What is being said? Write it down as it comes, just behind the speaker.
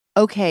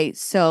Okay,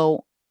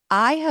 so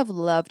I have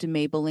loved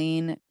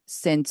Maybelline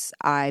since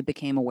I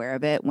became aware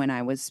of it when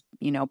I was,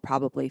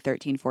 probably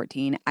 13,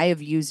 14. I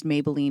have used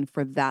Maybelline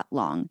for that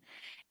long.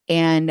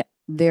 And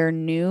their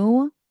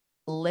new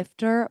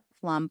Lifter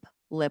Plump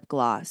lip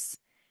gloss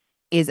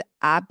is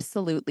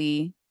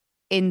absolutely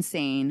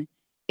insane.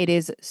 It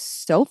is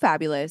so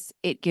fabulous.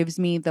 It gives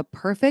me the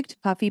perfect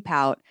puffy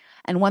pout.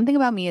 And one thing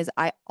about me is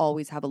I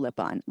always have a lip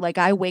on. Like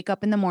I wake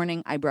up in the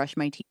morning, I brush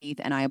my teeth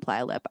and I apply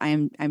a lip.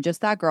 I'm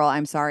just that girl.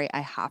 I'm sorry, I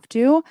have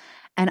to.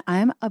 And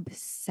I'm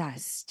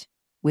obsessed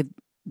with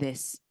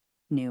this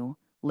new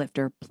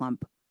Lifter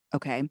Plump.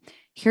 Okay.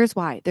 Here's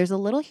why. There's a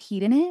little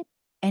heat in it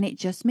and it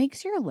just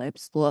makes your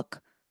lips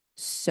look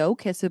so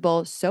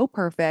kissable, so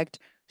perfect,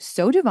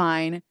 so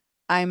divine.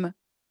 I'm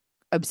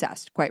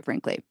obsessed, quite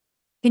frankly.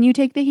 Can you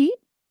take the heat?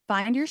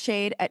 Find your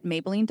shade at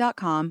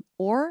Maybelline.com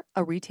or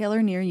a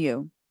retailer near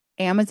you.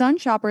 Amazon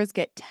shoppers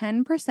get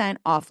 10%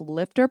 off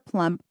Lifter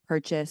Plump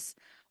purchase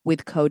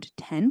with code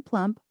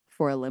 10PLUMP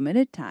for a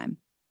limited time.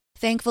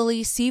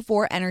 Thankfully,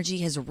 C4 Energy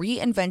has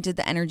reinvented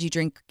the energy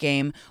drink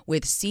game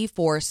with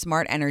C4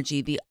 Smart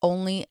Energy, the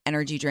only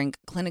energy drink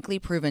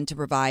clinically proven to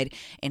provide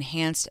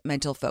enhanced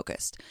mental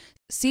focus.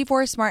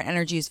 C4 Smart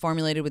Energy is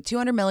formulated with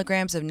 200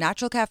 milligrams of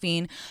natural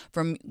caffeine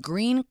from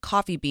green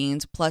coffee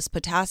beans, plus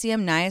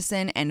potassium,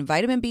 niacin, and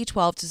vitamin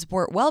B12 to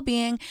support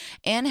well-being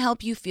and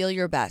help you feel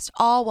your best,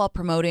 all while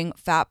promoting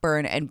fat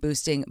burn and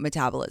boosting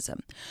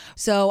metabolism.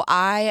 So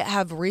I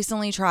have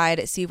recently tried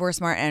C4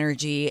 Smart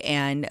Energy,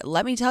 and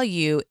let me tell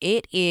you,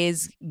 it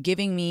is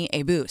giving me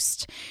a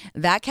boost.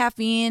 That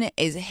caffeine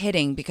is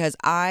hitting because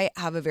I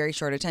have a very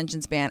short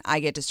attention span.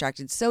 I get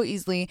distracted so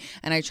easily,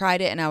 and I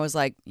tried it and I was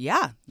like,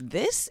 yeah,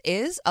 this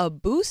is a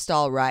boost,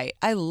 all right.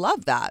 I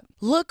love that.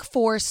 Look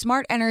for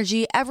Smart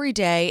Energy every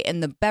day in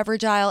the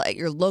beverage aisle at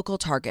your local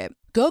Target.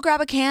 Go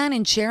grab a can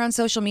and share on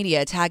social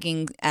media,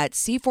 tagging at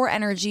C4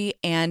 Energy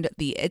and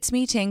the It's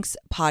Me Tinx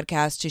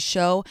podcast to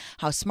show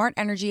how Smart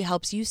Energy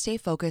helps you stay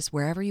focused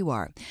wherever you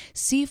are.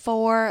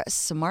 C4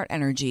 Smart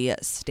Energy,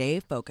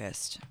 stay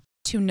focused.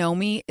 To know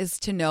me is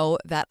to know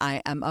that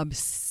I am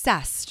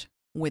obsessed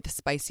with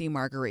spicy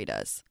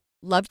margaritas.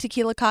 Love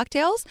tequila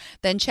cocktails?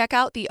 Then check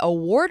out the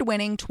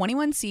award-winning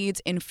 21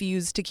 Seeds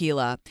Infused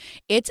Tequila.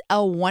 It's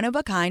a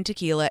one-of-a-kind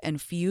tequila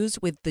infused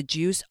with the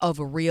juice of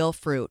real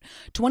fruit.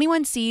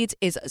 21 Seeds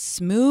is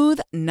smooth,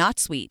 not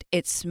sweet.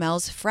 It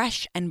smells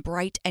fresh and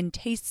bright and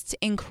tastes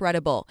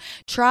incredible.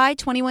 Try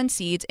 21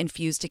 Seeds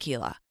Infused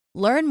Tequila.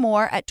 Learn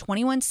more at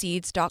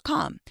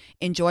 21seeds.com.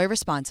 Enjoy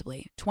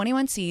responsibly.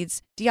 21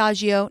 Seeds,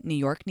 Diageo, New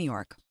York, New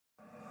York.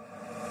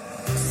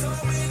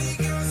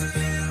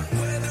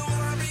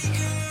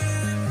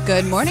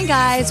 Good morning,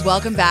 guys.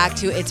 Welcome back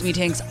to It's Me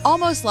Tinx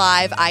Almost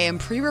Live. I am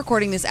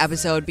pre-recording this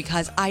episode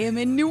because I am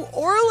in New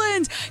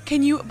Orleans.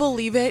 Can you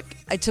believe it?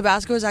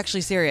 Tabasco is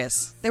actually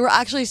serious. They were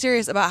actually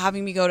serious about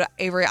having me go to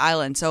Avery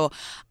Island. So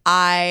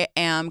I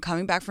am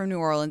coming back from New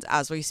Orleans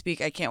as we speak.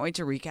 I can't wait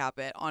to recap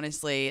it.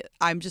 Honestly,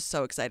 I'm just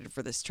so excited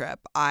for this trip.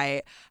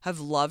 I have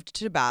loved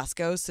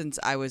Tabasco since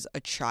I was a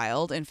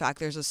child. In fact,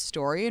 there's a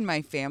story in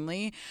my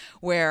family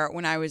where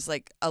when I was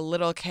like a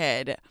little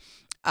kid,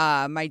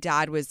 my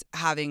dad was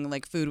having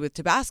like food with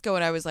Tabasco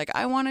and I was like,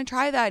 I want to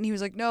try that. And he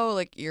was like, no,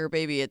 like you're a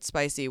baby, it's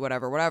spicy,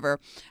 whatever, whatever.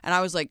 And I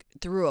was like,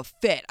 threw a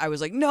fit. I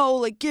was like, no,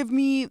 like give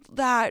me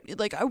that.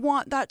 Like I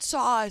want that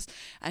sauce.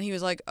 And he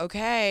was like,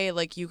 okay,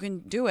 like you can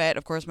do it.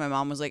 Of course, my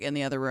mom was like in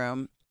the other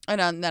room.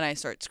 And then I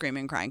start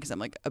screaming and crying because I'm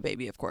like a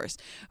baby, of course.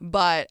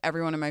 But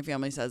everyone in my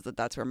family says that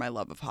that's where my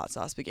love of hot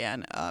sauce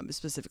began,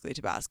 specifically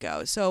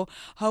Tabasco. So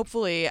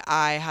hopefully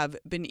I have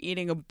been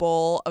eating a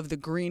bowl of the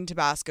green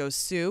Tabasco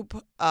soup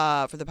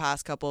for the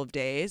past couple of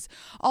days.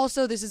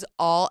 Also, this is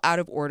all out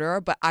of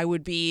order, but I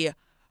would be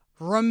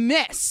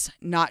remiss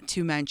not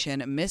to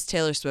mention Miss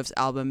Taylor Swift's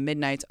album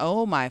Midnights.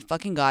 Oh my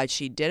fucking God,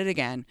 she did it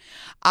again.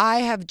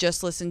 I have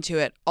just listened to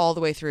it all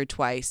the way through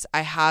twice.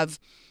 I have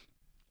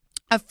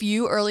a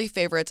few early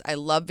favorites. I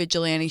love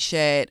Vigilante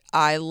Shit.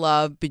 I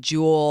love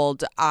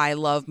Bejeweled. I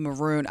love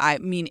Maroon. I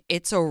mean,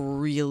 it's a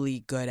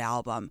really good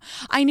album.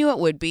 I knew it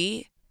would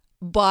be,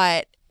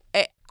 but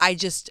I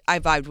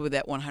vibed with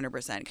it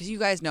 100% because you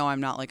guys know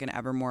I'm not like an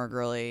Evermore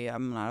girly.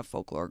 I'm not a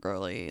folklore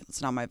girly.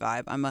 It's not my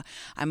vibe.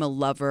 I'm a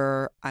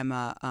lover. I'm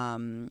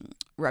a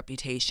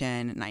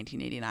Reputation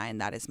 1989.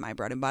 That is my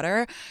bread and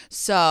butter.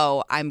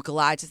 So I'm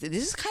glad to see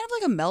this is kind of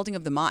like a melding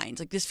of the minds.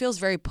 Like this feels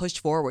very pushed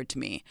forward to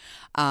me.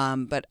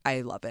 But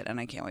I love it and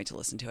I can't wait to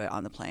listen to it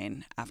on the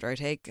plane after I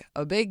take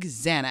a big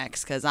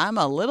Xanax because I'm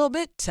a little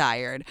bit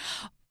tired.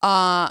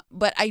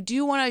 But I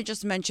do want to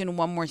just mention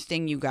one more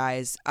thing, you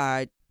guys.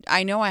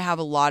 I know I have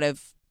a lot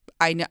of,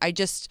 I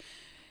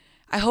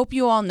hope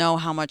you all know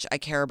how much I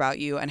care about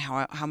you and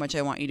how much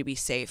I want you to be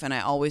safe. And I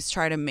always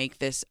try to make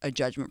this a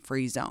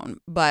judgment-free zone.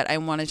 But I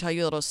want to tell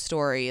you a little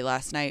story.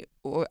 Last night,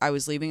 I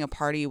was leaving a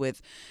party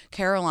with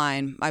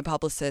Caroline, my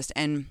publicist,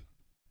 and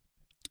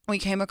we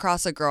came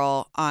across a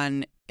girl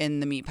in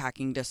the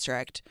meatpacking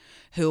district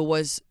who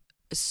was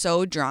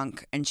so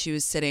drunk and she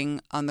was sitting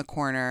on the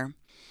corner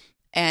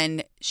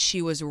and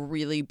she was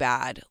really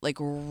bad, like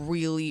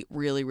really,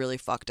 really, really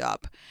fucked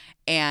up.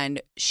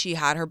 And she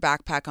had her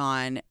backpack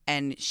on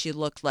and she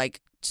looked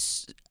like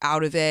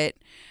out of it.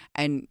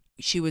 And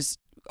she was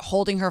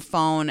holding her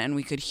phone, and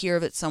we could hear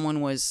that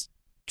someone was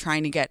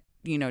trying to get,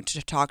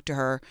 to talk to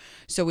her.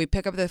 So we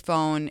pick up the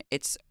phone.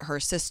 It's her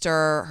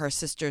sister. Her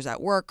sister's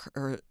at work,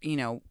 or,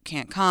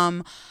 can't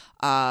come.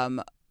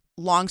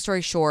 Long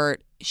story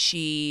short,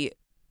 she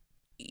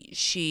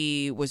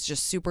was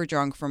just super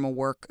drunk from a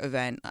work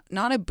event,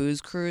 not a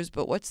booze cruise,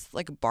 but what's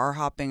like bar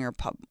hopping or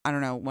pub, I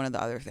don't know, one of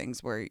the other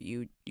things where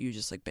you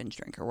just like binge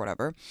drink or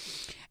whatever.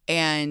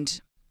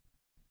 And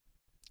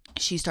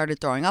she started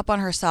throwing up on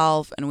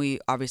herself, and we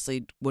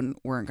obviously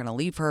weren't going to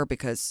leave her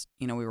because,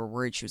 we were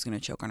worried she was going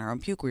to choke on her own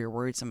puke. We were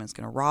worried someone's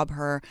going to rob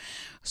her.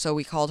 So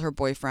we called her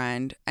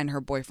boyfriend, and her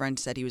boyfriend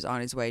said he was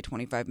on his way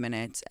 25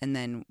 minutes. And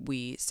then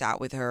we sat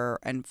with her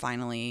and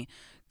finally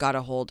got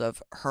a hold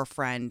of her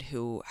friend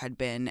who had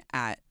been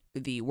at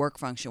the work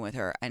function with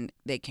her, and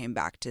they came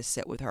back to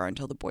sit with her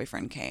until the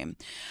boyfriend came.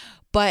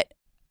 But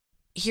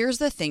here's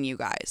the thing, you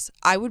guys.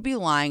 I would be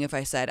lying if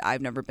I said I've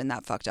never been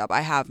that fucked up.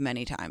 I have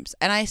many times,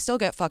 and I still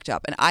get fucked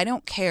up. And I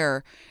don't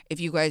care if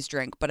you guys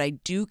drink, but I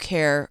do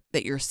care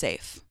that you're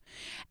safe.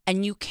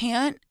 And you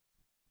can't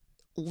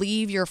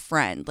leave your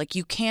friend. Like,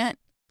 you can't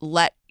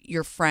let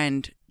your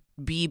friend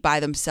be by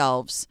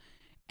themselves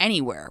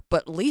anywhere,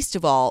 but least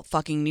of all,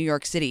 fucking New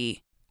York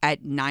City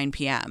at 9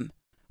 p.m.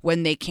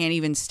 when they can't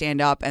even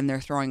stand up and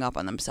they're throwing up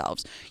on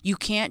themselves. You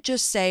can't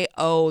just say,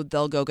 oh,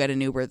 they'll go get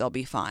an Uber, they'll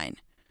be fine.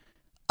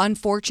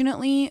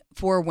 Unfortunately,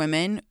 for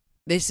women,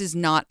 this is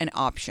not an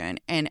option.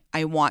 And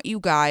I want you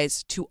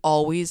guys to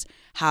always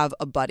have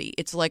a buddy.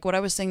 It's like what I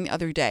was saying the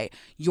other day.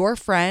 Your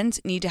friends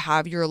need to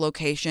have your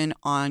location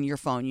on your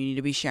phone. You need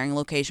to be sharing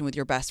location with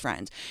your best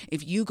friends.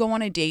 If you go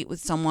on a date with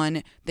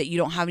someone that you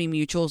don't have any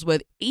mutuals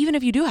with, even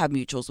if you do have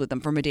mutuals with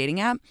them from a dating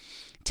app,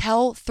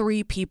 tell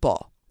 3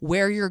 people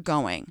where you're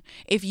going.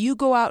 If you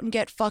go out and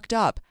get fucked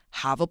up,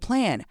 have a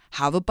plan,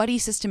 have a buddy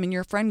system in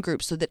your friend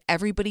group so that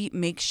everybody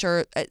makes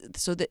sure,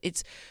 so that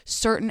it's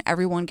certain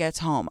everyone gets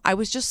home. I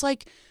was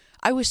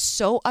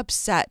so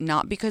upset,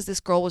 not because this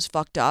girl was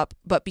fucked up,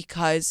 but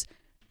because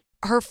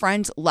her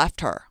friends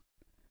left her.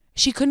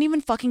 She couldn't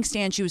even fucking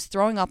stand. She was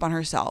throwing up on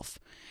herself.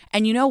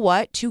 And you know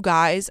what? 2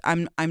 guys,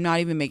 I'm not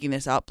even making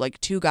this up. Like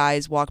 2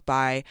 guys walked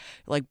by,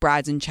 like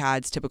Brad's and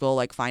Chad's typical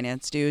like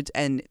finance dudes,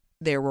 and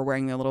they were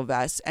wearing their little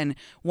vests, and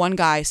one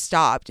guy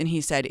stopped and he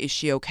said, is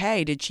she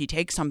okay? Did she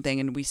take something?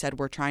 And we said,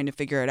 we're trying to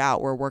figure it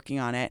out. We're working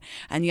on it.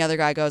 And the other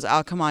guy goes,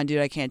 oh, come on, dude,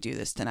 I can't do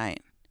this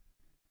tonight.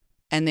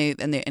 And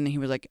he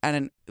was like,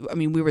 I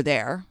mean, we were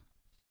there,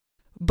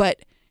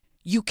 but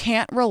you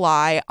can't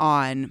rely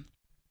on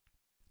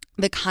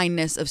the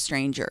kindness of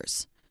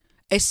strangers,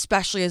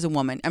 especially as a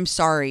woman. I'm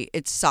sorry,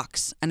 it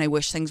sucks. And I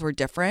wish things were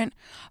different,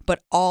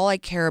 but all I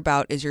care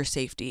about is your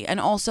safety. And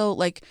also,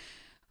 like,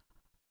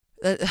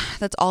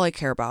 that's all I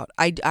care about.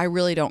 I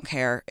really don't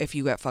care if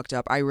you get fucked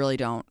up. I really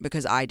don't,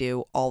 because I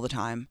do all the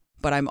time.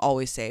 But I'm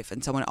always safe,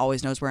 and someone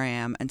always knows where I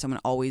am, and someone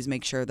always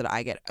makes sure that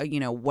I get,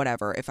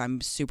 whatever. If I'm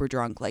super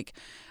drunk, like,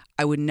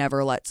 I would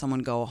never let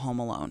someone go home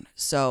alone.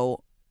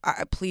 So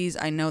please,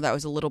 I know that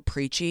was a little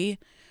preachy,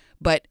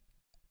 but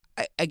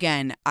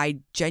again, I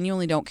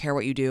genuinely don't care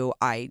what you do.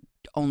 I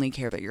only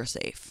care that you're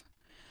safe.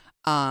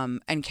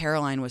 And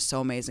Caroline was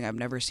so amazing. I've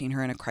never seen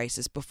her in a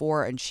crisis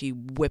before, and she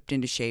whipped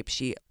into shape.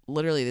 She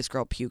literally, this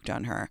girl puked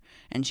on her,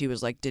 and she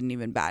was like, didn't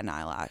even bat an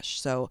eyelash.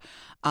 So,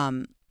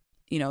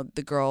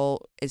 the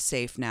girl is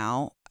safe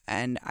now,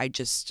 and I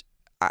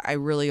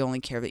really only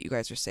care that you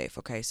guys are safe.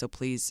 Okay. So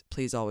please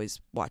always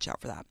watch out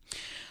for that.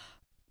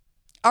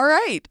 All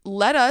right,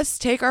 let us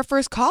take our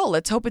first call.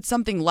 Let's hope it's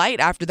something light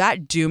after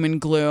that doom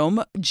and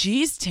gloom.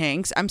 Geez,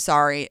 Tinx, I'm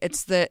sorry.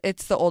 It's the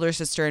older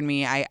sister in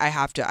me. I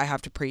have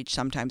to preach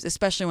sometimes,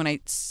 especially when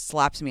it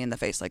slaps me in the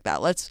face like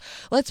that. Let's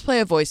play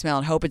a voicemail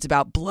and hope it's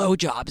about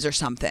blowjobs or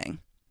something.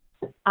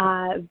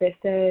 This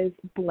is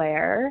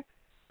Blair.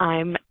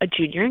 I'm a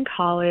junior in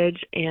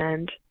college,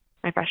 and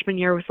my freshman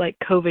year was like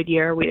COVID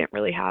year. We didn't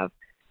really have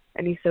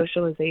any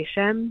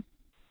socialization,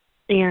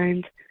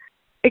 and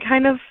it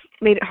kind of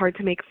made it hard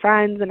to make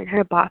friends, and I kind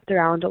of bopped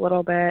around a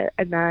little bit.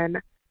 And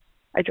then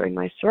I joined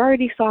my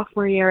sorority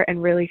sophomore year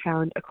and really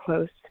found a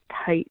close,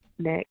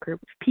 tight-knit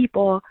group of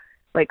people,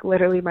 like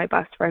literally my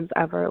best friends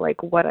ever,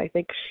 like what I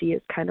think she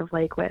is kind of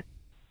like with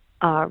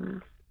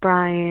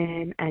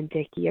Brian and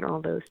Dickie and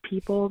all those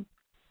people.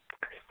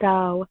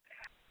 So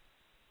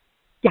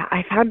yeah,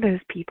 I found those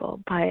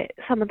people, but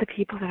some of the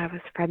people that I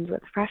was friends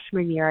with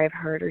freshman year, I've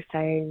heard are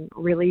saying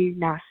really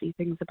nasty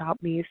things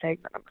about me, saying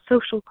that I'm a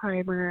social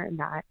climber and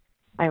that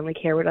I only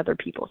care what other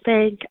people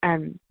think.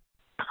 And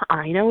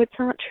I know it's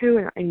not true,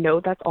 and I know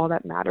that's all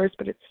that matters,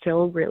 but it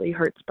still really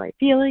hurts my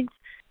feelings.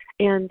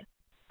 And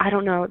I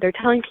don't know, they're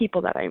telling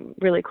people that I'm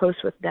really close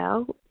with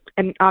now,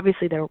 and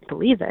obviously they don't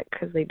believe it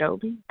because they know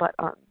me, but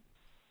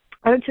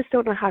I just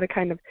don't know how to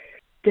kind of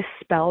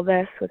dispel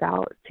this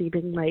without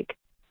seeming like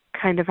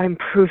kind of I'm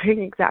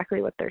proving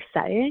exactly what they're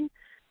saying.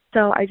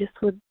 So I just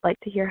would like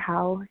to hear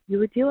how you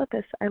would deal with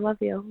this. I love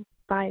you.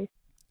 Bye.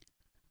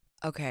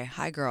 Okay,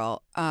 hi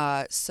girl.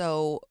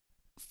 So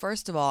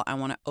first of all, I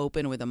want to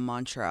open with a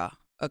mantra,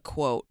 a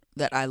quote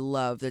that I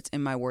love that's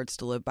in my Words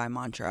to Live by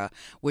mantra,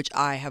 which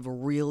I have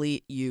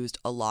really used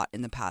a lot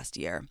in the past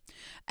year.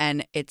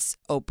 And it's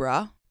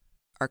Oprah,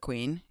 our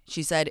queen.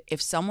 She said,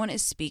 if someone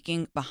is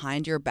speaking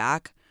behind your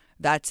back,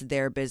 that's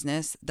their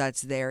business,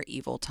 that's their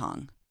evil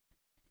tongue.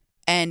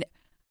 And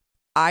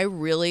that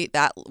really,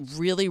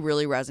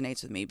 really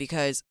resonates with me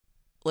because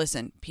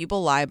listen,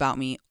 people lie about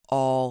me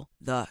all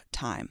the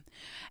time.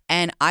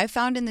 And I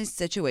found in these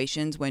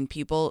situations when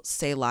people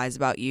say lies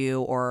about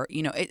you, or,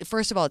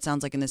 first of all, it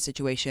sounds like in this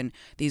situation,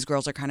 these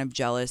girls are kind of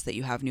jealous that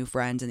you have new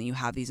friends and that you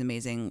have these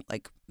amazing,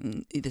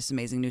 this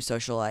amazing new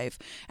social life.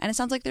 And it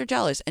sounds like they're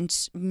jealous. And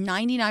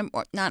 99,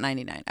 or not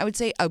 99, I would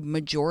say a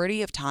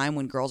majority of time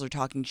when girls are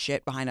talking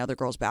shit behind other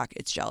girls' back,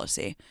 it's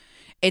jealousy.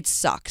 It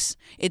sucks.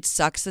 It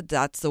sucks that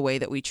that's the way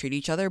that we treat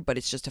each other, but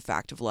it's just a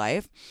fact of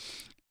life.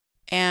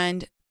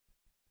 And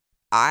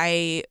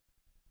I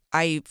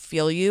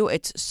feel you.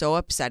 It's so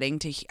upsetting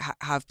to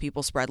have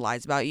people spread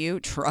lies about you.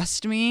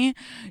 Trust me.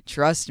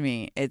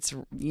 It's,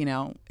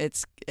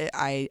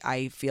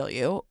 I feel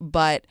you,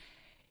 but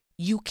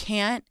you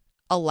can't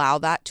allow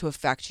that to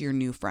affect your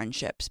new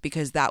friendships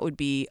because that would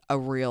be a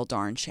real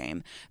darn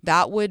shame.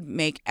 That would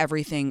make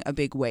everything a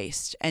big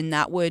waste. And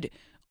that would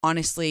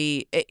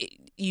honestly,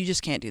 you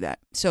just can't do that.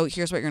 So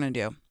here's what you're going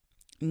to do.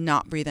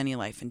 Not breathe any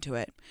life into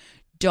it.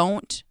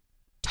 Don't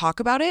talk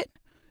about it.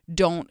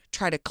 Don't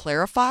try to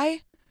clarify.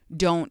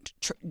 Don't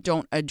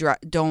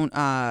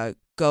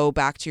go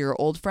back to your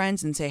old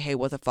friends and say, hey,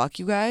 what the fuck,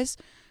 you guys?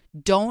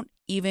 Don't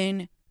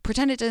even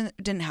pretend it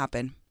didn't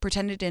happen.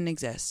 Pretend it didn't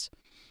exist.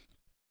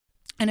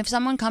 And if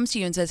someone comes to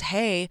you and says,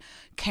 hey,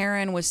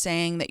 Karen was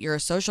saying that you're a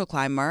social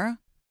climber,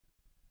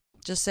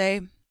 just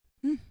say,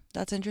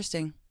 that's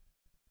interesting.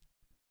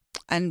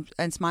 And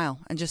smile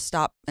and just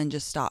stop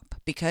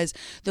because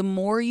the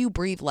more you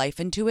breathe life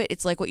into it,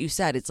 it's like what you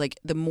said. It's like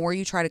the more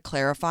you try to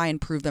clarify and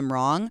prove them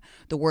wrong,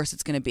 the worse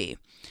it's going to be.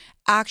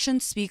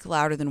 Actions speak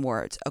louder than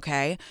words.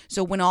 Okay.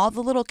 So when all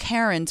the little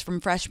Karens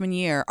from freshman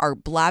year are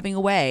blabbing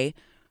away,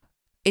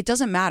 it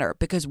doesn't matter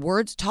because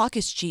talk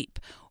is cheap.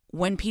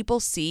 When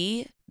people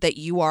see that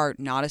you are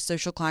not a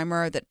social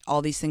climber, that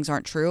all these things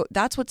aren't true,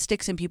 that's what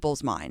sticks in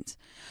people's minds.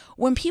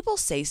 When people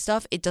say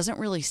stuff, it doesn't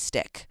really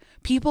stick.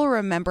 People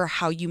remember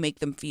how you make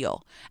them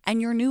feel. And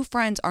your new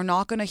friends are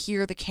not going to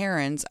hear the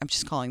Karens, I'm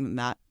just calling them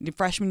that, the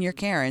freshman year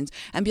Karens,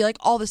 and be like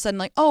all of a sudden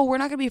like, oh, we're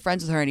not going to be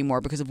friends with her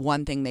anymore because of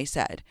one thing they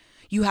said.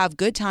 You have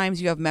good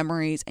times, you have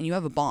memories, and you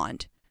have a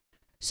bond.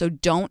 So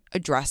don't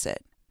address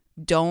it.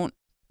 Don't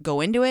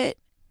go into it.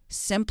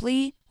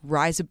 Simply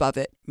rise above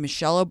it.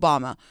 Michelle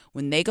Obama,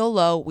 when they go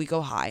low, we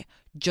go high.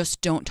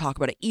 Just don't talk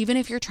about it. Even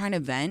if you're trying to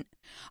vent,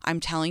 I'm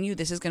telling you,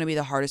 this is going to be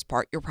the hardest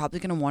part. You're probably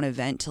going to want to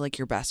vent to like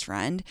your best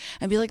friend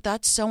and be like,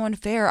 that's so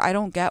unfair. I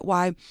don't get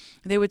why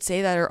they would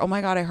say that. Or, oh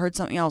my God, I heard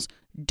something else.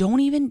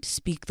 Don't even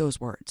speak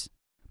those words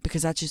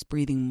because that's just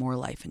breathing more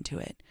life into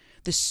it.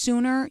 The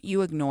sooner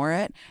you ignore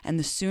it and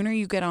the sooner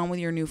you get on with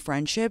your new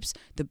friendships,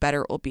 the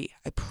better it will be.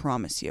 I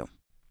promise you.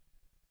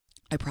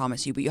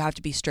 But you have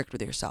to be strict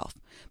with yourself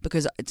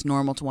because it's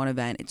normal to want to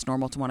vent. It's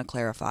normal to want to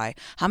clarify.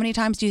 How many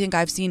times do you think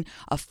I've seen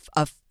a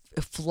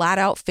flat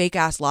out fake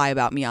ass lie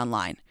about me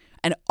online?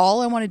 And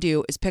all I want to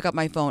do is pick up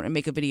my phone and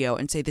make a video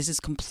and say, this is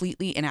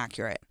completely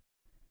inaccurate.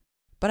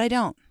 But I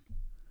don't,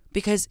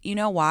 because you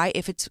know why?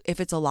 If it's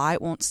a lie,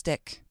 it won't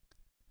stick.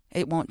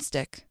 It won't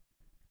stick.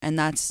 And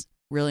that's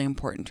really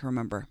important to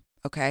remember.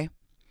 Okay.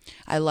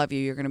 I love you.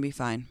 You're going to be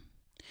fine.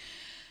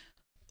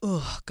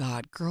 Oh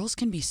God, girls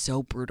can be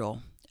so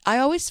brutal. I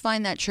always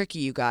find that tricky,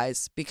 you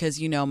guys, because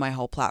my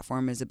whole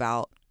platform is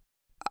about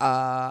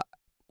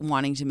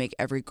wanting to make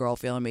every girl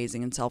feel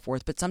amazing and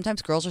self-worth. But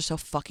sometimes girls are so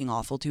fucking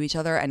awful to each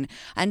other.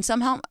 And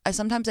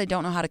sometimes I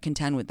don't know how to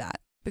contend with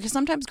that because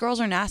sometimes girls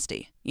are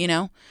nasty,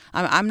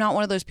 I'm not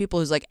one of those people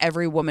who's like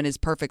every woman is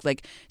perfect.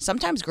 Like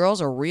sometimes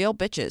girls are real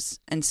bitches.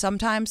 And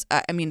sometimes,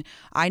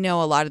 I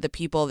know a lot of the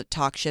people that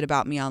talk shit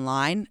about me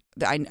online,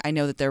 I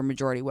know that they're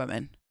majority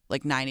women,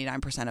 like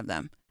 99% of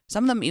them.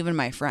 Some of them, even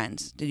my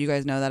friends. Did you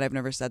guys know that? I've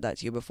never said that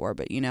to you before,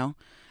 but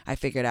I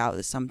figured out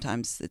that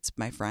sometimes it's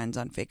my friends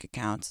on fake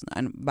accounts.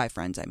 And by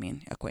friends, I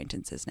mean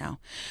acquaintances now.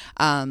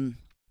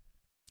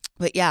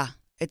 But yeah,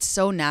 it's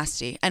so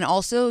nasty. And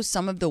also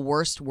some of the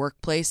worst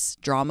workplace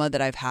drama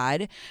that I've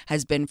had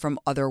has been from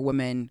other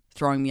women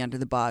throwing me under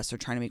the bus or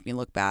trying to make me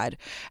look bad.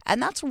 And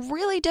that's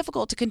really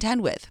difficult to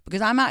contend with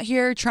because I'm out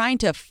here trying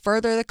to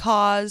further the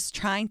cause,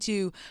 trying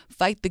to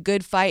fight the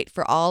good fight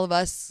for all of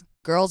us,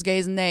 girls,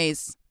 gays, and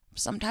theys.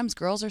 Sometimes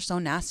girls are so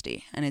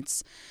nasty and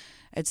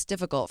it's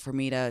difficult for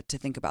me to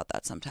think about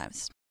that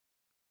sometimes.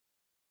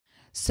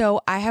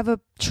 So I have a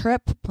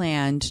trip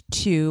planned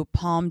to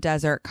Palm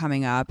Desert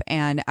coming up,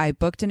 and I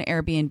booked an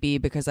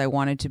Airbnb because I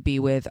wanted to be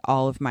with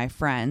all of my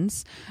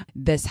friends.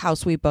 This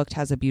house we booked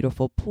has a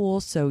beautiful pool,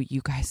 so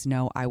you guys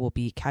know I will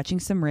be catching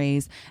some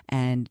rays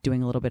and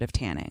doing a little bit of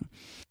tanning.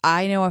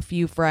 I know a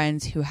few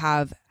friends who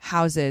have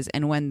houses,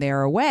 and when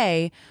they're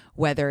away,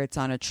 whether it's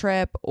on a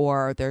trip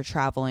or they're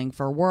traveling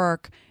for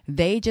work,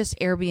 they just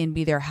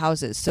Airbnb their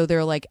houses. So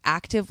they're like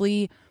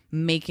actively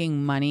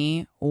making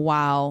money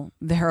while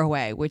they're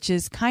away, which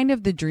is kind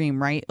of the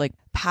dream, right? Like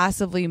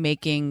passively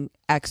making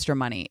extra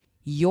money.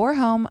 Your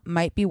home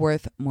might be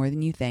worth more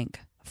than you think.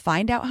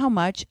 Find out how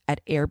much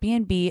at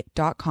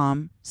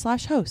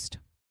airbnb.com/host.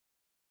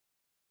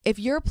 If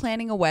you're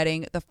planning a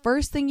wedding, the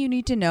first thing you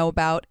need to know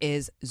about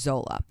is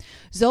Zola.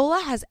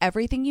 Zola has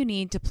everything you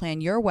need to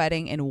plan your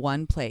wedding in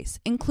one place,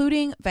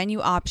 including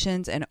venue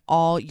options and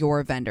all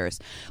your vendors.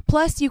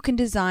 Plus, you can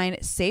design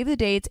save the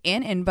dates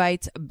and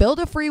invites, build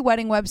a free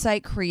wedding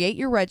website, create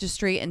your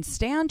registry, and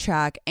stay on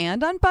track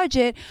and on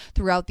budget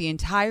throughout the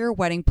entire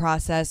wedding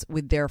process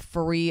with their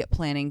free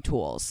planning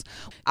tools.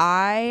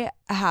 I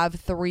have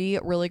 3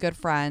 really good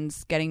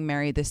friends getting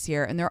married this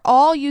year, and they're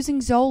all using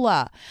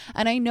Zola.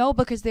 And I know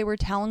because they were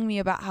telling me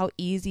about how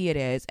easy it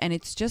is, and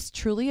it's just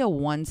truly a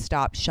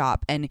one-stop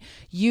shop. And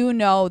you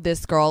know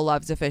this girl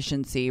loves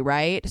efficiency,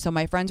 right? So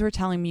my friends were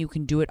telling me you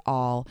can do it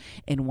all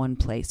in one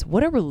place.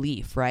 What a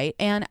relief, right?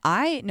 And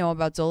I know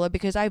about Zola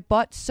because I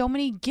bought so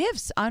many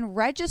gifts on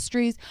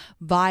registries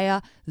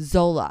via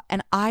Zola.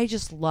 And I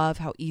just love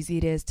how easy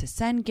it is to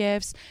send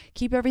gifts,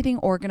 keep everything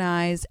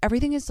organized.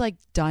 Everything is like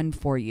done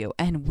for you.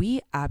 And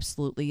we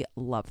absolutely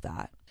love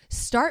that.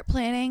 Start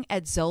planning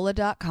at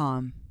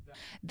Zola.com.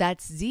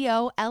 That's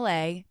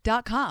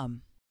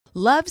ZOLA.com.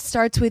 Love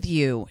starts with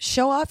you.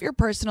 Show off your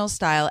personal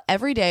style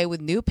every day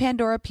with new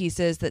Pandora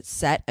pieces that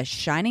set a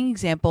shining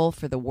example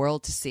for the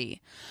world to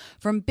see.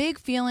 From big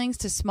feelings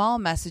to small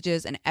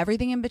messages and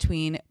everything in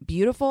between,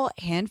 beautiful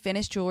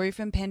hand-finished jewelry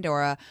from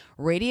Pandora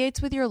radiates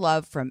with your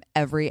love from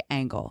every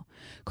angle.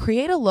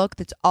 Create a look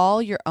that's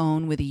all your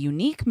own with a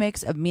unique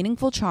mix of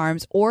meaningful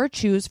charms, or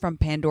choose from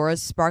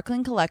Pandora's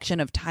sparkling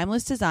collection of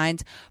timeless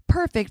designs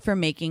perfect for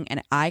making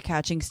an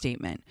eye-catching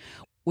statement.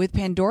 With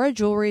Pandora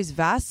Jewelry's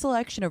vast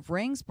selection of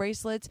rings,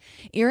 bracelets,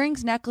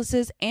 earrings,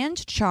 necklaces,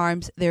 and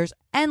charms, there's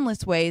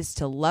endless ways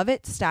to love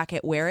it, stack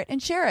it, wear it,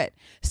 and share it.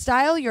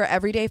 Style your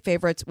everyday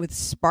favorites with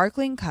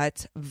sparkling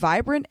cuts,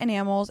 vibrant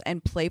enamels,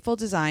 and playful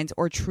designs,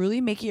 or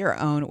truly make it your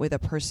own with a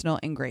personal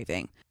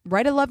engraving.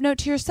 Write a love note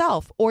to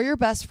yourself or your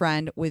best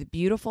friend with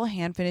beautiful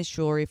hand-finished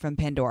jewelry from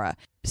Pandora.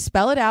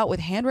 Spell it out with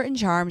handwritten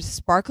charms,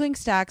 sparkling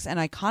stacks, and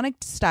iconic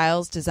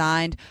styles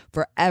designed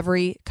for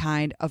every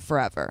kind of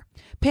forever.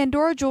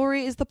 Pandora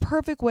Jewelry is the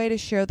perfect way to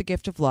share the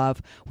gift of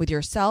love with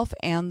yourself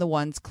and the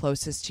ones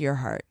closest to your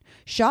heart.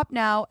 Shop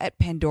now at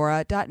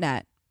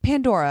pandora.net.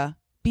 Pandora,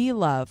 be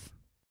love.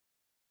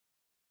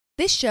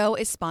 This show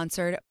is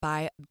sponsored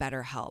by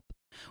BetterHelp.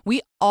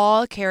 We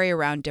all carry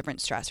around different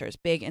stressors,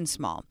 big and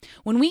small.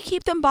 When we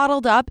keep them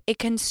bottled up, it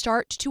can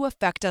start to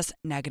affect us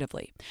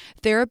negatively.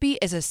 Therapy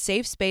is a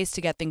safe space to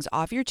get things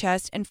off your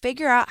chest and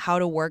figure out how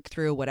to work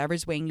through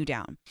whatever's weighing you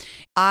down.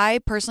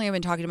 I personally have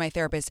been talking to my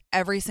therapist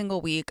every single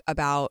week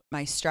about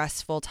my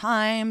stressful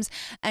times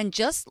and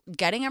just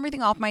getting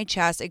everything off my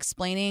chest,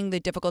 explaining the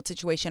difficult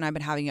situation I've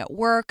been having at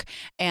work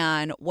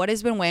and what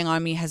has been weighing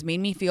on me has made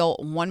me feel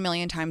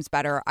 1,000,000 times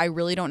better. I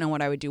really don't know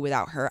what I would do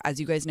without her. As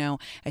you guys know,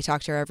 I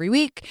talk to her every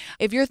week.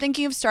 If you're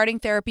thinking of starting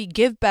therapy,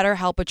 give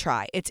BetterHelp a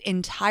try. It's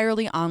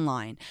entirely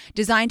online,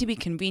 designed to be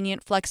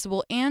convenient,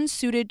 flexible, and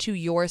suited to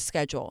your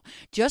schedule.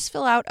 Just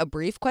fill out a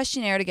brief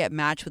questionnaire to get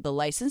matched with a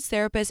licensed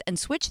therapist and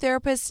switch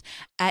therapists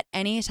at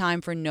any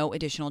time for no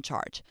additional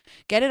charge.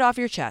 Get it off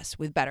your chest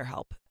with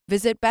BetterHelp.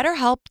 Visit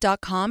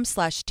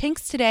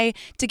betterhelp.com/Tinx today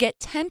to get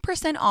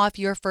 10% off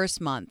your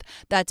first month.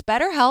 That's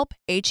BetterHelp,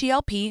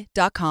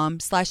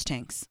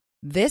 HELP.com/Tinx.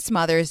 This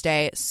Mother's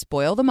Day,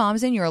 spoil the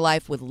moms in your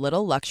life with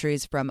little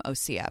luxuries from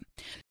Osea.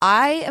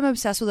 I am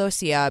obsessed with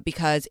Osea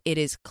because it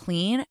is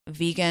clean,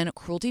 vegan,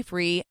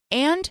 cruelty-free,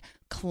 and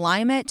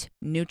climate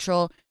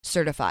neutral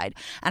certified.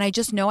 And I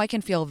just know I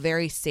can feel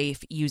very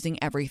safe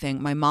using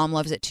everything. My mom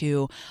loves it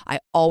too. I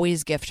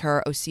always gift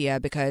her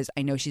Osea because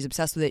I know she's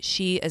obsessed with it.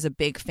 She is a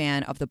big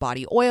fan of the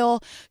body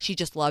oil. She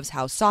just loves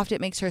how soft it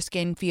makes her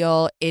skin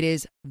feel. It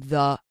is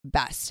the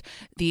best.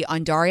 The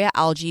Undaria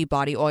algae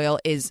body oil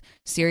is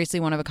seriously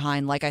one of a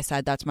kind. Like I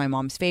said, that's my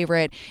mom's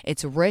favorite.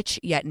 It's rich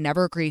yet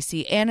never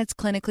greasy, and it's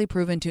clinically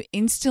proven to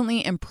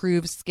instantly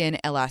improve skin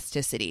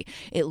elasticity.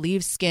 It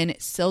leaves skin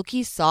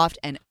silky, soft,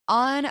 and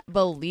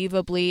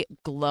unbelievably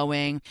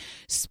glowing.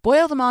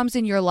 Spoil the moms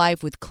in your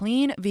life with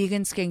clean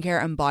vegan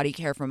skincare and body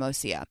care from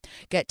Osea.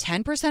 Get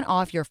 10%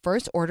 off your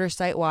first order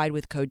site-wide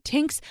with code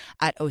TINX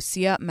at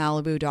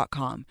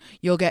OseaMalibu.com.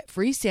 You'll get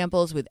free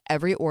samples with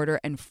every order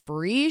and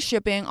free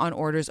shipping on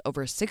orders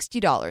over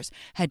 $60.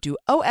 Head to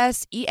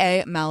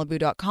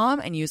OSEAMalibu.com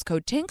and use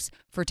code TINX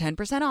for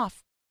 10%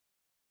 off.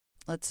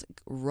 Let's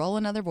roll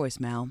another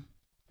voicemail.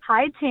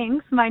 Hi,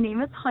 Tinx. My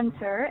name is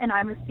Hunter, and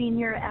I'm a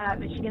senior at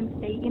Michigan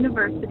State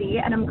University,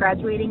 and I'm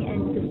graduating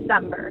in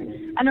December.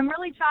 And I'm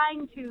really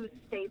trying to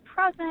stay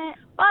present,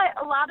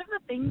 but a lot of the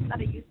things that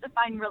I used to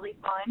find really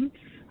fun,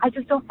 I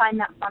just don't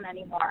find that fun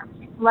anymore.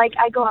 Like,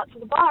 I go out to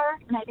the bar,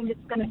 and I think it's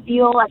going to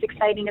feel as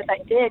exciting as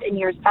I did in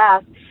years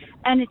past,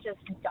 and it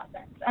just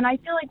doesn't. And I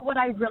feel like what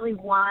I really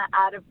want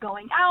out of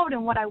going out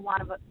and what I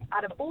want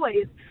out of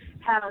boys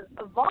has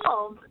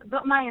evolved,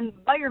 but my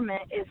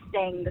environment is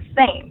staying the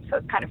same, so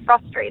it's kind of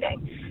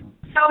frustrating.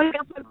 So I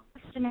guess my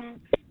question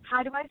is,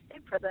 how do I stay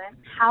present?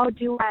 How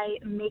do I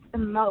make the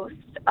most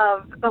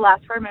of the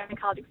last part of my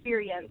college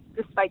experience,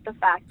 despite the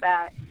fact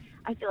that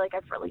I feel like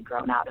I've really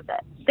grown out of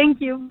it? Thank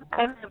you.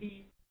 I love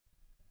you.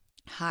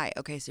 Hi.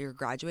 Okay, so you're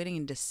graduating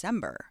in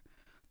December.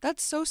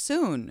 That's so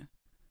soon.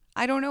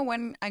 I don't know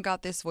when I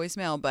got this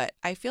voicemail, but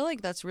I feel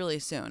like that's really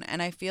soon.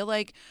 And I feel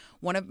like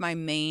one of my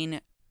main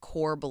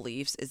core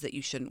beliefs is that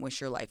you shouldn't wish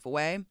your life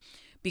away,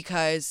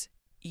 because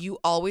you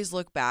always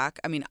look back.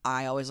 I mean,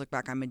 I always look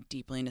back. I'm a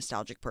deeply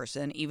nostalgic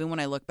person. Even when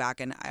I look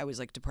back and I was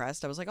like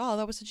depressed, I was like, oh,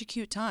 that was such a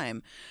cute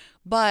time.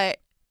 But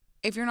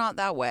if you're not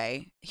that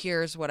way,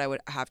 here's what I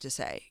would have to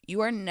say. You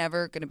are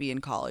never going to be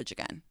in college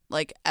again,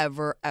 like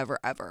ever, ever,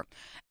 ever.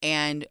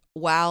 And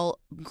while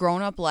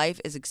grown up life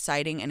is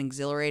exciting and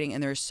exhilarating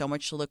and there's so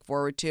much to look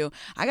forward to,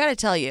 I got to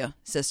tell you,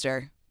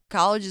 sister,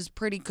 college is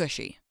pretty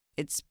cushy.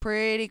 It's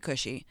pretty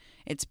cushy.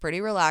 It's pretty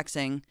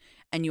relaxing,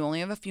 and you only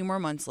have a few more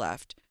months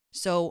left.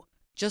 So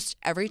just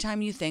every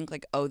time you think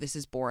like, oh, this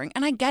is boring,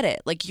 and I get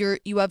it. Like you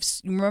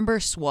remember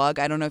SWUG?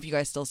 I don't know if you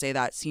guys still say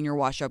that, senior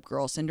wash up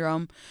girl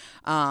syndrome.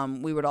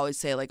 We would always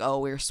say like, oh,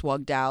 we're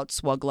swagged out,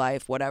 swug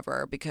life,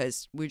 whatever,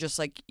 because we're just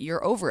like,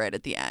 you're over it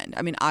at the end.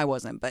 I mean, I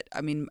wasn't, but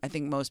I mean, I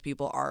think most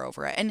people are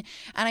over it. And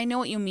I know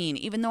what you mean.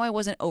 Even though I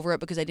wasn't over it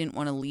because I didn't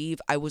want to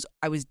leave, I was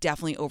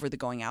definitely over the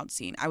going out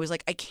scene. I was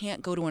like, I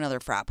can't go to another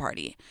frat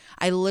party.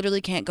 I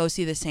literally can't go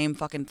see the same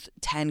fucking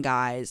 10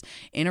 guys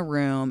in a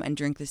room and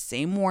drink the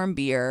same warm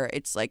beer.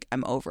 It's like,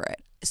 I'm over it.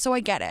 So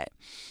I get it.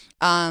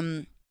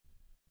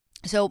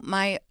 So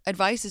my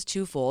advice is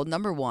twofold.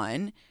 Number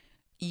one,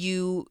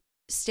 you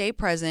stay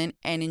present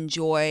and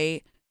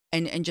enjoy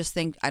and just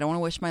think, I don't want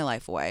to wish my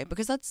life away,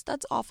 because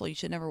that's awful. You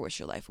should never wish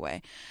your life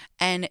away.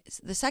 And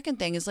the second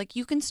thing is like,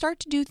 you can start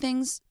to do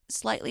things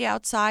slightly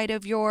outside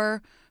of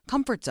your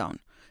comfort zone.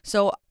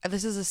 So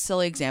this is a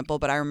silly example,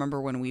 but I remember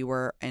when we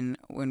were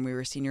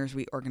seniors,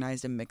 we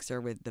organized a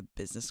mixer with the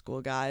business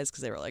school guys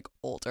because they were like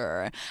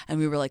older, and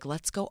we were like,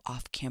 let's go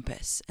off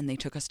campus, and they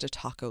took us to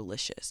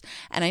Taco-licious.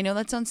 And I know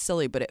that sounds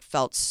silly, but it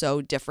felt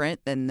so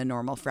different than the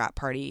normal frat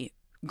party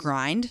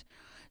grind.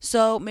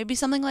 So maybe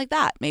something like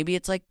that. Maybe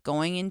it's like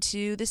going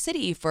into the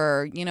city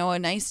for, a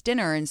nice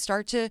dinner and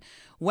start to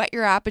whet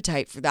your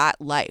appetite for that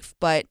life.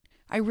 But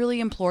I really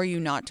implore you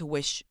not to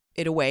wish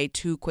it away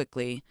too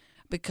quickly,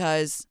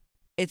 because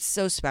it's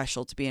so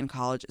special to be in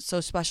college. It's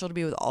so special to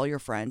be with all your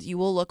friends. You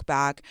will look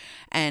back,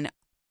 and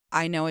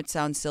I know it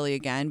sounds silly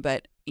again,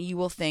 but you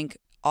will think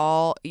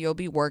you'll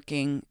be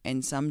working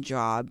in some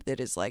job that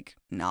is like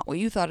not what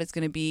you thought it's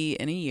going to be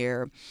in a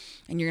year.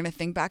 And you're going to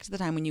think back to the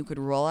time when you could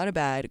roll out of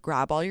bed,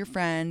 grab all your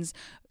friends,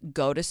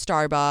 go to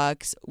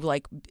Starbucks,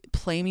 like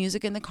play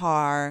music in the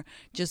car.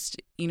 Just,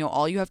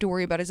 all you have to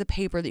worry about is a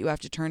paper that you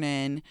have to turn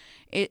in.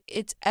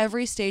 It's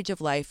every stage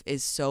of life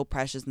is so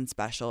precious and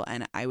special.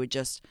 And I would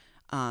just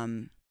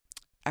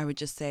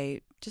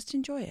say, just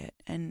enjoy it,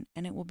 and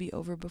it will be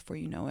over before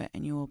you know it,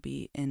 and you will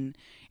be in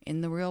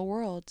the real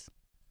world.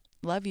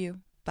 Love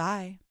you.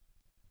 Bye.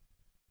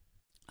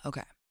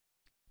 Okay.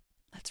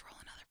 Let's roll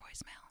another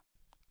voicemail.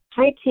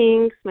 Hi,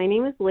 Tinx. My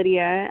name is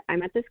Lydia. I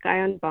met this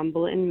guy on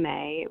Bumble in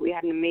May. We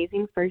had an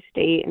amazing first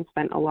date and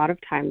spent a lot of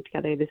time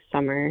together this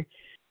summer.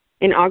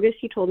 In August,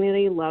 he told me that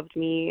he loved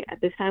me. At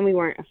this time, we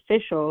weren't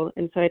official,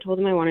 and so I told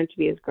him I wanted to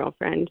be his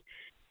girlfriend.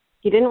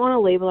 He didn't want to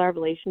label our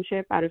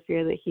relationship out of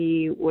fear that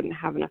he wouldn't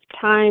have enough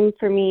time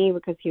for me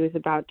because he was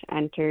about to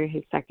enter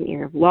his second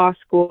year of law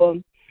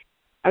school.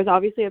 I was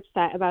obviously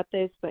upset about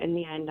this, but in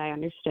the end, I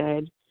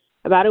understood.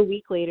 About a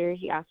week later,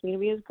 he asked me to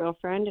be his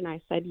girlfriend, and I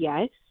said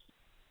yes.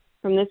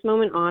 From this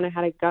moment on, I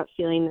had a gut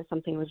feeling that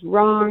something was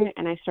wrong,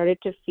 and I started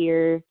to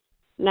fear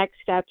next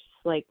steps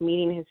like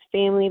meeting his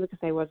family because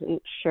I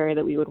wasn't sure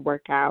that we would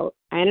work out.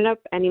 I ended up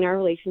ending our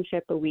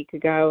relationship a week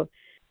ago.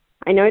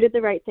 I know I did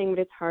the right thing,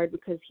 but it's hard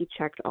because he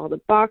checked all the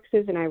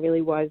boxes, and I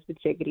really was the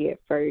jiggity at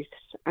first.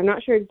 I'm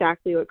not sure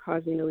exactly what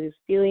caused me to lose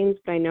feelings,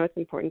 but I know it's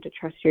important to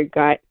trust your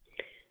gut.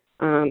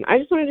 I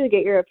just wanted to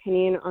get your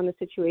opinion on the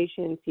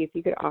situation and see if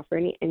you could offer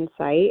any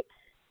insight.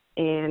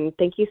 And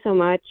thank you so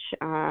much.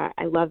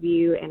 I love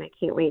you, and I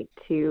can't wait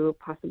to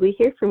possibly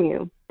hear from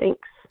you.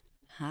 Thanks.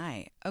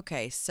 Hi.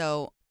 Okay,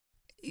 so,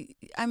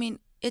 I mean,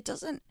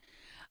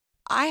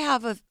 I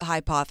have a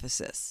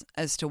hypothesis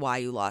as to why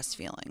you lost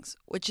feelings,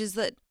 which is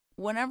that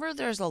whenever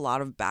there's a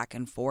lot of back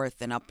and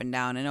forth and up and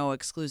down and, oh,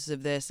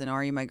 exclusive this, and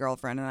are you my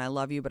girlfriend, and I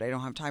love you, but I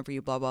don't have time for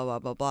you, blah, blah, blah,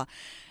 blah, blah.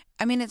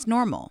 I mean, it's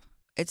normal.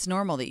 It's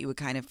normal that you would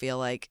kind of feel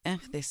like,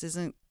 this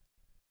isn't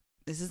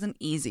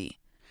easy.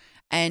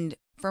 And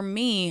for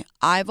me,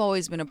 I've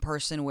always been a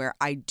person where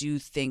I do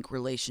think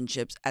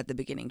relationships at the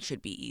beginning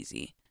should be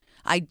easy.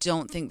 I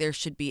don't think there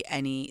should be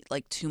any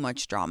like too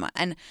much drama.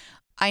 And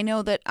I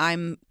know that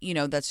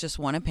that's just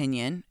one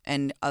opinion,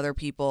 and other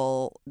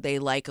people, they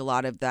like a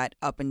lot of that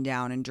up and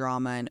down and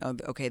drama and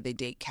okay, they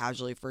date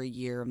casually for a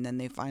year and then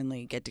they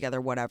finally get together,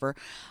 whatever.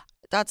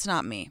 That's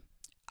not me.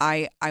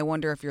 I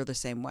wonder if you're the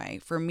same way.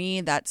 For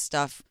me, that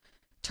stuff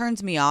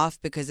turns me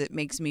off because it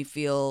makes me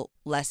feel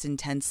less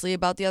intensely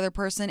about the other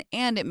person,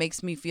 and it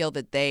makes me feel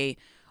that they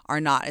are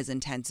not as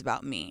intense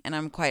about me. And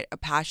I'm quite a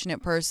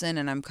passionate person,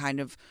 and I'm kind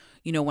of,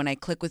 when I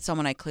click with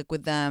someone, I click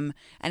with them.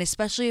 And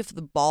especially if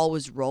the ball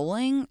was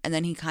rolling and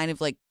then he kind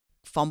of like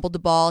fumbled the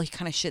ball, he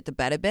kind of shit the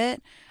bed a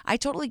bit, I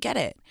totally get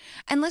it.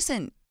 And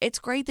listen, it's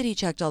great that he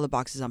checked all the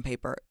boxes on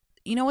paper.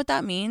 You know what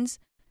that means?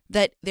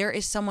 That there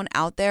is someone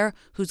out there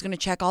who's going to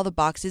check all the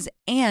boxes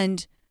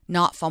and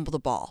not fumble the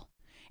ball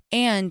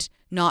and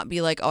not be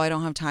like, oh, I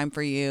don't have time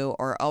for you,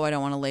 or, oh, I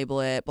don't want to label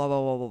it, blah,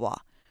 blah, blah, blah, blah.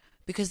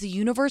 Because the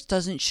universe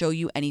doesn't show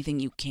you anything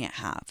you can't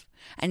have.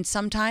 And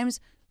sometimes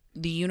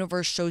the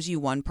universe shows you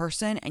one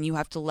person and you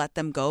have to let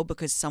them go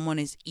because someone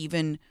is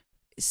even,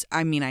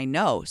 I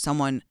know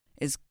someone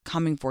is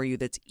coming for you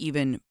that's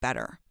even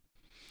better.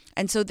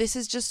 And so this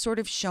is just sort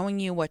of showing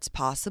you what's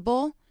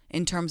possible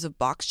in terms of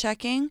box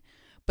checking.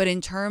 But in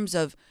terms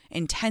of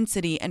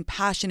intensity and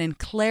passion and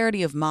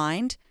clarity of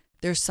mind,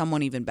 there's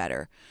someone even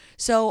better.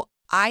 So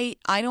I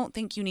don't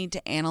think you need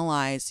to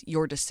analyze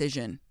your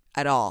decision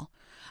at all.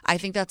 I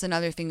think that's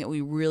another thing that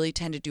we really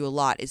tend to do a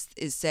lot is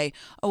say,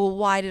 oh, well,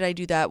 why did I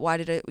do that? Why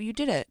did I? Well, you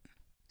did it.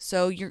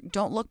 So you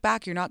don't look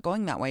back. You're not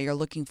going that way. You're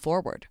looking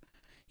forward.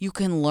 You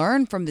can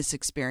learn from this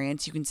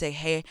experience. You can say,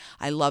 hey,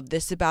 I love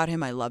this about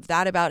him. I love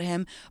that about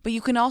him. But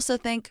you can also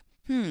think,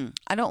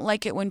 I don't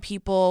like it when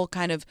people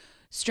kind of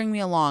string me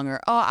along, or,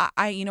 oh,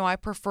 I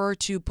prefer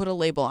to put a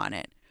label on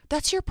it.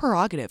 That's your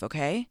prerogative,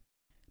 okay?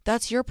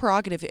 That's your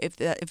prerogative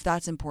if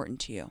that's important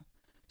to you.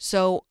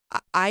 So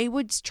I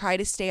would try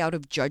to stay out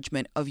of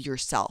judgment of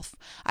yourself.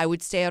 I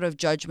would stay out of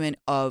judgment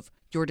of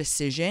your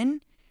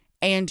decision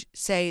and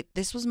say,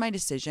 this was my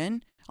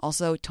decision.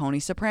 Also, Tony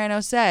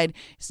Soprano said,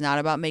 it's not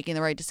about making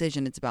the right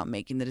decision. It's about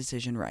making the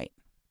decision right.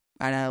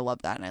 And I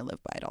love that. And I live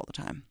by it all the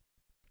time.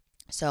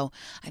 So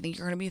I think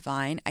you're going to be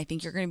fine. I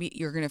think you're going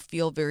to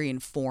feel very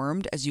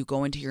informed as you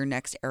go into your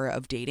next era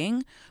of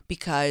dating,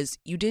 because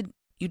you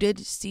did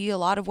see a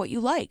lot of what you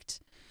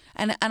liked.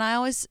 And I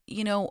always,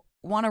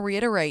 want to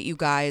reiterate, you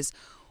guys,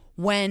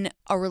 when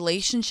a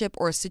relationship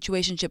or a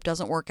situationship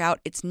doesn't work out,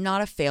 it's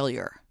not a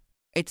failure.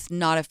 It's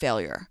not a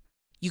failure.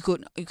 You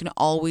can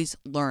always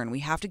learn. We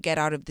have to get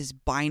out of this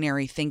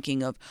binary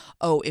thinking of,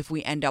 oh, if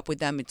we end up with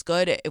them, it's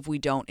good. If we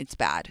don't, it's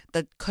bad.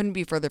 That couldn't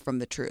be further from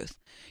the truth.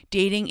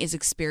 Dating is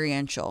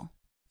experiential.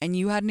 And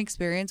you had an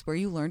experience where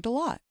you learned a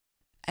lot.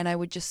 And I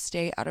would just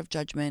stay out of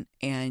judgment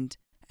and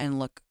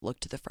look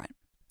to the front.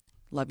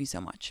 Love you so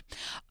much.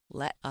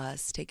 Let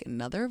us take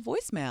another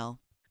voicemail.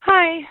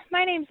 Hi,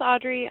 my name's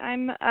Audrey.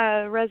 I'm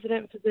a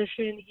resident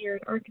physician here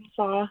in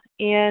Arkansas,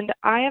 and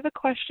I have a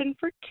question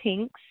for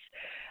Tinx.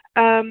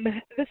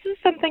 This is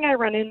something I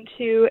run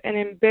into an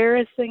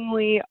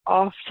embarrassingly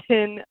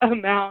often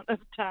amount of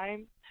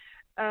times.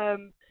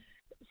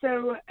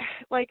 So,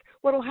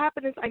 what'll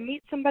happen is I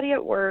meet somebody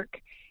at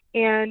work,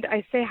 and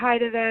I say hi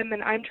to them,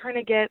 and I'm trying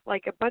to get,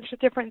 a bunch of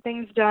different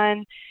things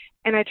done,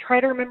 and I try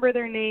to remember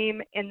their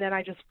name, and then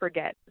I just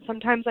forget.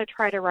 Sometimes I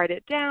try to write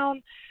it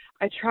down.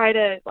 I try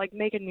to,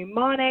 make a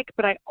mnemonic,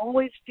 but I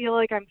always feel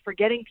like I'm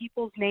forgetting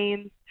people's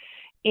names.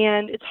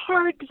 And it's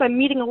hard because I'm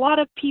meeting a lot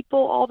of people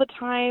all the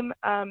time,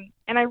 and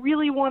I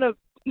really want to,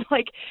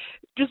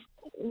 just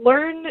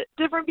learn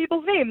different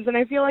people's names. And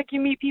I feel like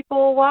you meet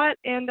people a lot,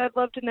 and I'd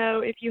love to know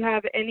if you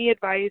have any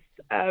advice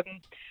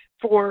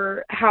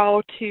for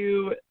how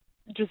to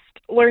just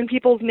learn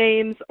people's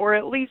names, or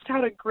at least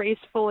how to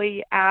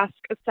gracefully ask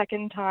a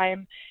second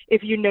time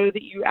if you know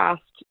that you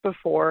asked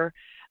before.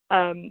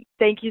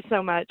 Thank you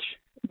so much.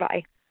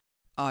 Bye.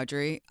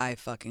 Audrey, I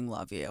fucking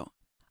love you.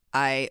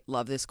 I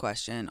love this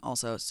question.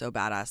 Also, so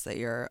badass that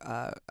you're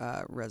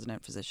a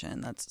resident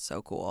physician. That's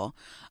so cool.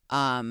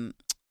 I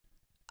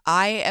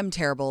am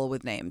terrible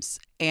with names,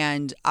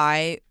 and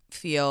I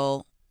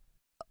feel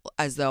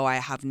as though I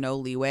have no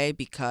leeway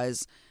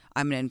because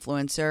I'm an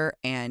influencer,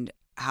 and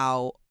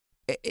how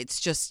it's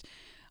just,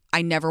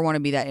 I never want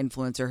to be that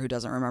influencer who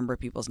doesn't remember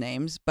people's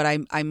names. But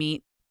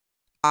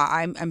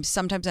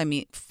sometimes I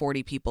meet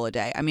 40 people a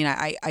day.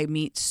 I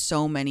meet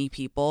so many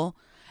people,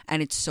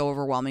 and it's so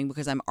overwhelming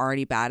because I'm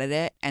already bad at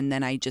it. And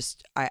then I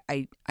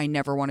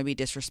never want to be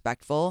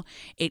disrespectful.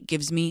 It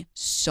gives me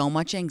so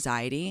much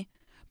anxiety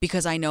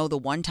because I know the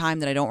one time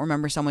that I don't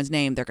remember someone's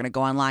name, they're going to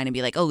go online and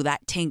be like, oh,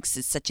 that Tinx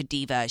is such a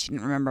diva. She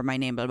didn't remember my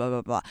name, blah, blah,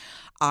 blah, blah.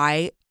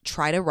 I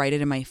try to write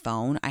it in my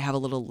phone. I have a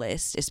little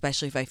list,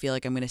 especially if I feel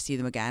like I'm going to see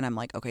them again. I'm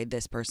like, okay,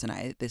 this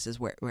person, this is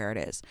where it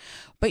is.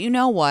 But you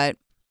know what?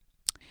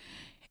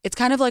 It's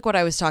kind of like what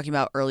I was talking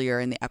about earlier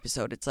in the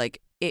episode. It's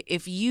like,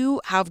 if you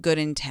have good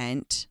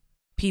intent,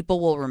 people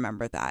will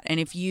remember that. And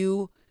if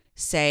you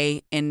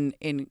say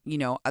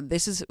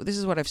this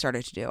is what I've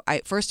started to do.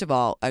 First of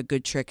all, a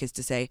good trick is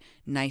to say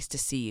nice to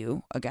see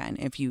you again.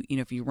 If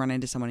you run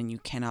into someone and you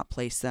cannot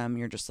place them,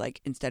 you're just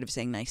like, instead of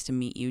saying nice to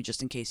meet you,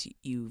 just in case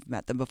you've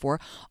met them before,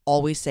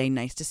 always say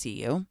nice to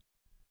see you.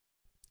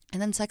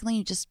 And then secondly,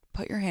 you just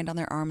put your hand on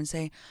their arm and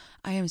say,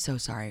 I am so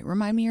sorry.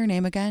 Remind me your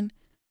name again.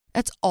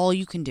 That's all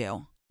you can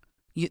do.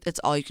 That's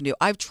all you can do.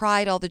 I've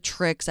tried all the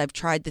tricks. I've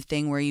tried the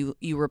thing where you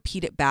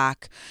repeat it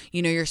back.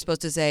 You're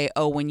supposed to say,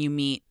 oh, when you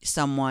meet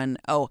someone,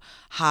 oh,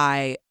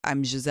 hi,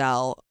 I'm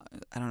Giselle.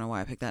 I don't know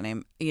why I picked that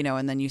name.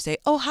 And then you say,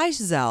 oh, hi,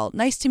 Giselle.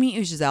 Nice to meet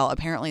you, Giselle.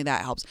 Apparently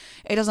that helps.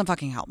 It doesn't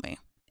fucking help me.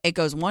 It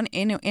goes one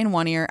in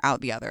one ear, out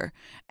the other.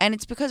 And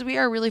it's because we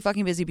are really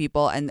fucking busy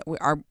people and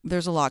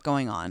there's a lot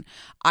going on.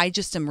 I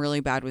just am really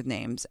bad with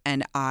names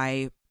and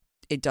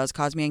it does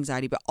cause me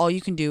anxiety, but all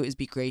you can do is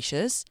be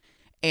gracious.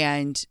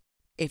 And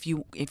if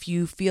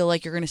you feel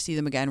like you're going to see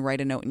them again, write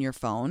a note in your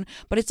phone.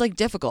 But it's like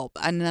difficult.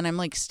 And then I'm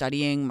like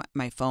studying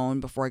my phone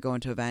before I go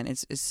into an event.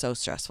 It's so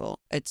stressful.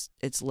 It's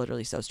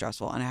literally so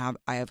stressful. And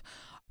I have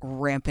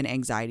rampant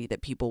anxiety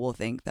that people will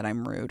think that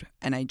I'm rude.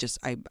 And I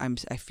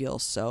feel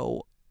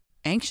so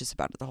anxious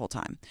about it the whole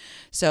time.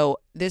 So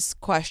this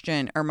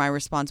question, or my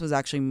response, was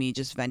actually me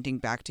just venting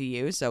back to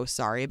you. So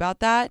sorry about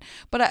that.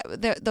 But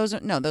those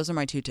are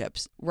my 2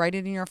 tips. Write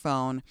it in your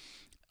phone.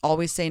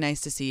 Always say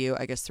nice to see you.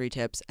 I guess 3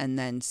 tips. And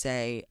then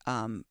say,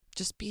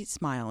 just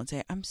smile and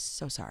say, I'm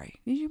so sorry.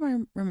 Did you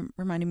mind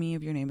reminding me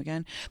of your name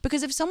again?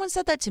 Because if someone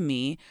said that to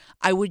me,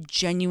 I would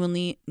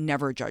genuinely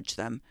never judge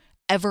them.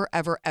 Ever,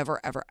 ever,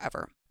 ever, ever,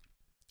 ever.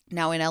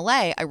 Now in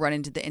LA, I run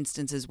into the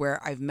instances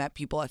where I've met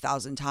people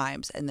 1,000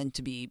 times and then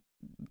to be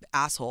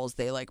assholes,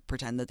 they like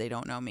pretend that they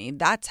don't know me.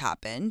 That's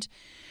happened.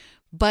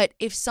 But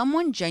if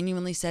someone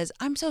genuinely says,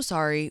 I'm so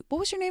sorry, what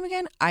was your name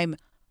again? I'm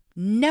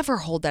never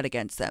hold that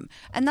against them.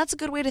 And that's a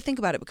good way to think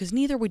about it, because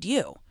neither would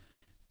you.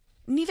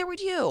 Neither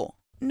would you.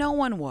 No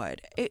one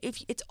would.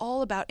 If it's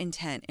all about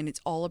intent and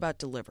it's all about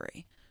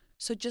delivery.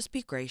 So just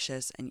be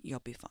gracious and you'll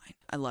be fine.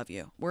 I love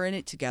you. We're in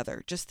it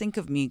together. Just think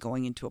of me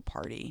going into a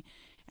party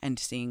and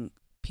seeing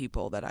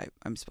people that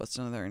I'm supposed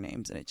to know their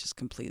names and it's just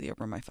completely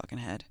over my fucking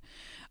head.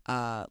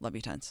 Love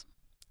you tons.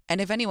 And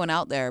if anyone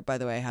out there, by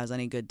the way, has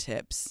any good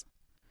tips,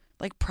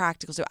 like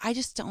practical stuff,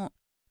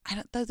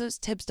 those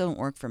tips don't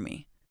work for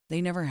me.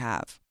 They never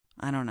have.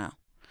 I don't know.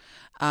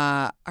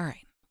 All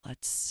right,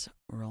 let's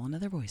roll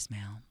another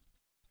voicemail.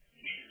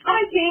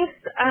 Hi, Tinx.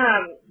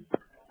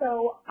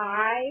 So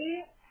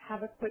I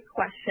have a quick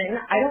question.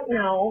 I don't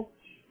know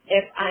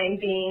if I'm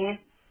being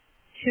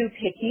too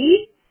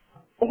picky,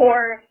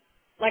 or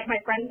like my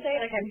friends say,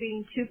 like I'm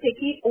being too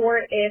picky, or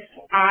if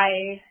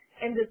I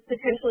am just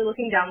potentially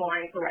looking down the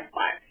line for red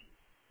flags.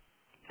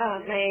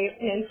 My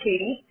name's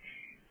Katie,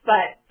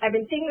 but I've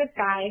been seeing this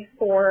guy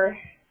for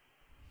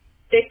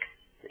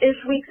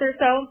 6-ish weeks or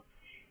so.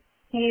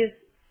 He's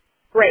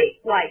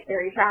great, like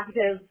very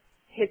attractive,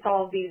 hits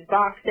all of these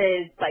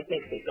boxes, like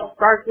makes me feel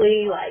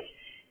sparkly, like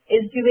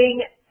is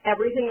doing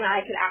everything that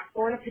I could ask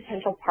for in a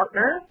potential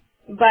partner.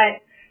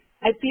 But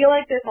I feel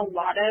like there's a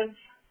lot of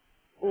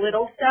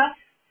little stuff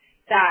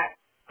that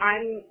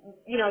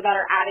that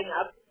are adding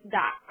up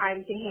that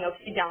I'm thinking,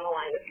 okay, down the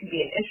line, this could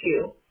be an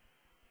issue.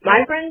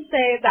 My friends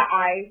say that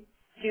I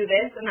do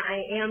this and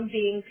I am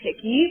being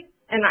picky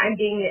and I'm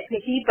being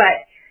nitpicky,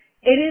 but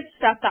it is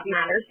stuff that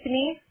matters to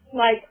me.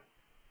 Like,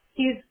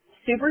 he's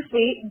super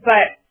sweet,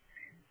 but,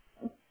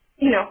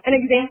 an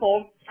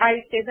example,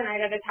 I stayed the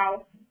night at his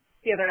house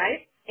the other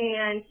night,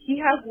 and he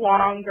has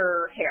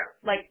longer hair,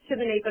 like to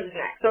the nape of his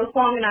neck. So it's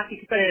long enough you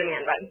could put it in a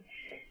man bun.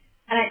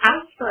 And I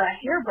asked for a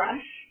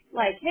hairbrush,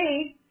 like,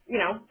 hey,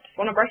 just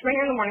want to brush my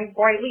hair in the morning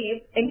before I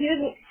leave, and he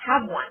didn't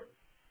have one.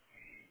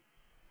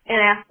 And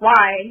I asked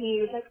why, and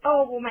he was like,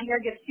 oh, well, my hair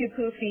gets too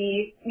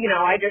poofy,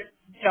 I just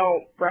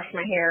don't brush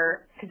my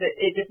hair because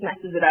it just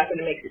messes it up and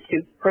it makes it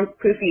too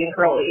poofy and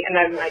curly. And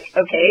I'm like,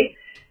 okay,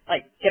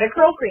 like, get a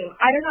curl cream.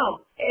 I don't know.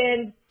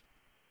 And,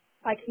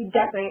 like, he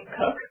doesn't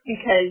cook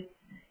because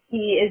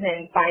he is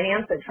in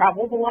finance and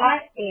travels a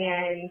lot,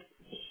 and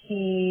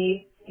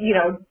he,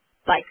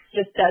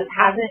 just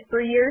hasn't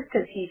for years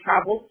because he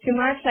travels too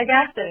much, I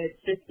guess, and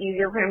it's just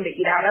easier for him to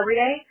eat out every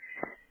day.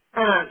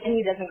 And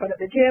he doesn't go to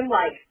the gym,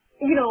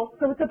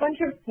 so it's a bunch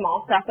of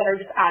small stuff that are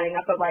just adding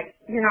up of, like,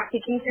 you're not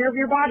taking care of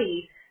your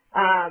body.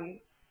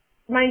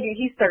 Mind you,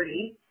 he's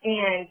 30,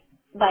 and,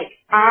 like,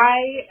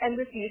 I am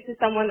just used to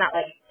someone that,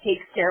 like,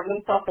 takes care of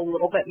themselves a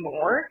little bit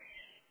more.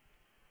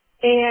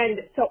 And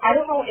so I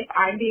don't know if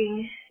I'm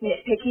being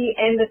nitpicky,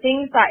 and the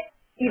things that,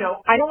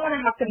 I don't want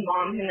to have to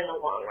mom him in the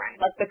long run.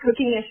 Like, the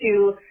cooking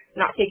issue,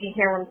 not taking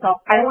care of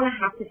himself, I don't want to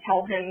have to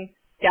tell him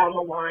down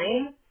the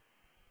line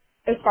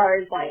as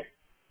far as, like,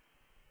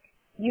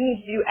 you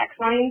need to do X,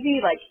 Y, and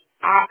Z. Like,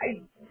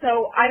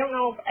 so I don't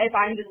know if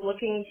I'm just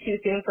looking too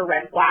soon for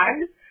red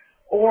flags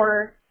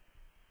or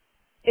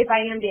if I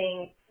am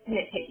being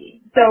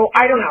nitpicky. So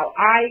I don't know.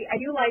 I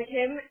do like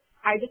him.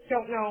 I just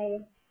don't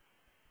know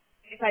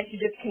if I should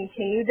just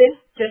continue this,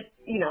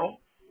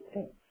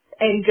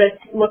 and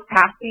just look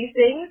past these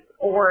things,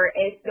 or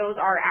if those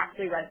are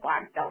actually red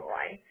flags down the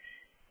line.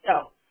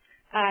 So,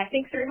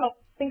 thanks for your help.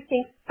 Thanks,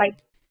 Tinx. Bye.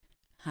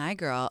 Hi,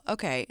 girl.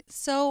 Okay,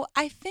 so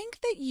I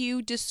think that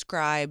you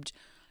described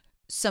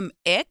some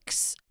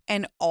icks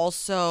and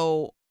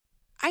also,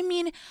 I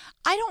mean,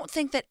 I don't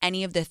think that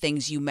any of the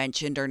things you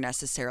mentioned are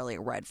necessarily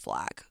a red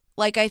flag.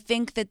 Like, I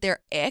think that they're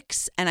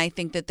icks and I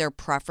think that they're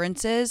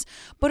preferences,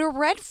 but a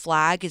red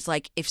flag is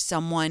like if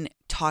someone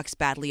talks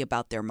badly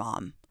about their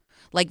mom.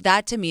 Like,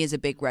 that to me is a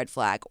big red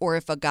flag. Or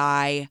if a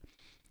guy,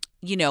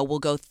 will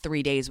go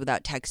 3 days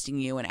without texting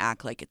you and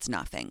act like it's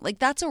nothing. Like,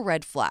 that's a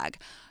red flag.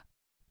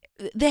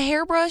 The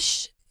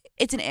hairbrush,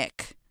 it's an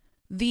ick.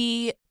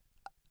 The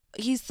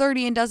he's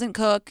 30 and doesn't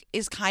cook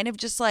is kind of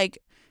just like,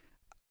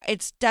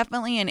 it's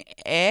definitely an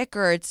ick,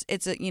 or it's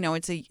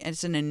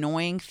an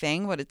annoying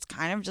thing, but it's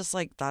kind of just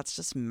like, that's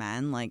just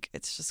men. Like,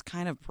 it's just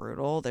kind of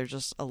brutal. They're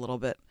just a little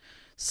bit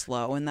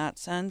slow in that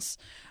sense.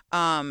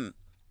 Let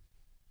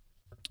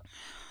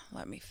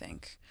me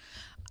think.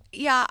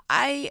 Yeah,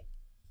 I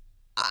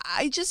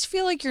just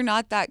feel like you're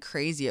not that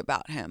crazy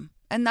about him,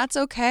 and that's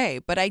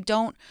okay. But I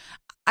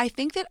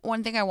think that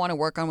one thing I want to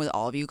work on with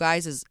all of you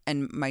guys is,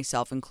 and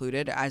myself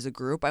included as a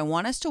group, I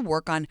want us to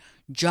work on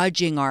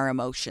judging our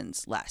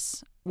emotions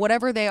less,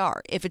 whatever they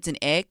are. If it's an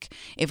ick,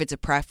 if it's a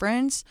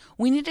preference,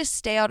 we need to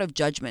stay out of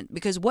judgment,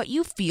 because what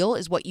you feel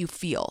is what you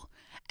feel.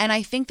 And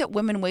I think that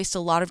women waste a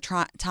lot of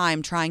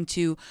time trying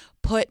to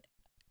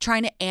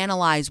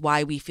analyze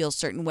why we feel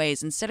certain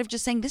ways instead of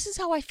just saying, this is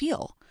how I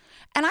feel.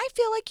 And I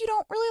feel like you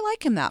don't really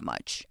like him that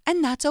much,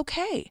 and that's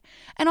okay.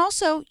 And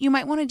also, you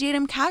might want to date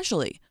him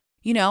casually.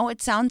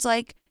 It sounds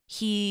like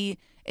you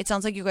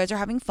guys are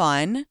having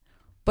fun,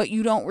 but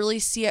you don't really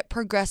see it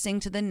progressing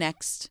to the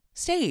next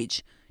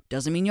stage.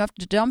 Doesn't mean you have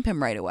to dump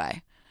him right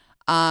away.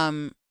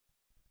 Now,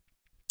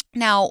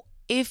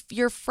 if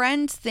your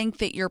friends think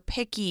that you're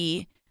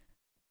picky,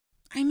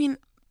 I mean,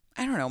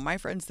 I don't know. My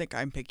friends think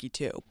I'm picky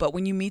too. But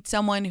when you meet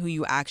someone who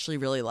you actually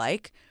really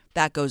like,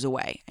 that goes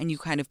away and you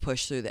kind of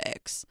push through the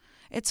icks.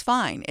 It's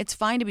fine. It's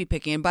fine to be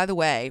picky. And by the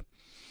way,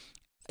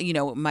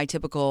 my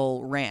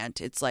typical rant,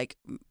 it's like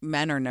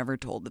men are never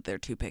told that they're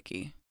too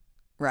picky,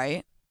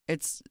 right?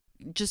 It's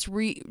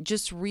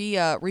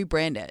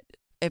rebrand it.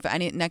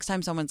 If next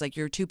time someone's like,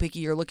 you're too picky,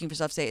 you're looking for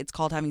stuff, say it's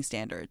called having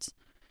standards,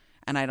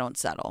 and I don't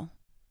settle.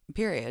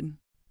 Period.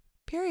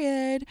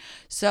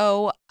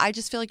 So I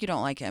just feel like you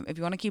don't like him. If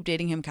you want to keep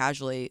dating him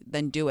casually,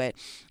 then do it.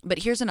 But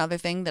here's another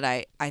thing that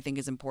I think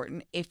is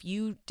important. If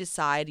you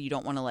decide you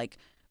don't want to like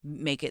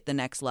make it the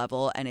next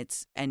level and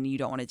you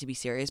don't want it to be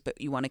serious, but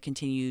you want to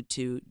continue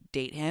to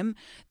date him,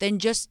 then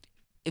just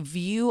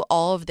view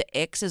all of the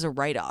icks as a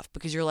write-off,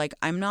 because you're like,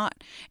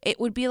 it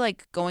would be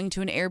like going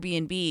to an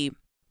Airbnb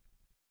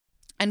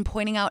and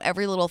pointing out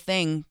every little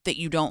thing that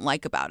you don't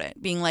like about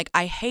it. Being like,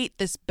 I hate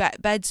this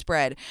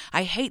bedspread.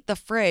 I hate the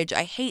fridge.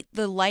 I hate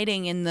the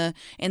lighting in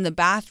the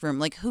bathroom.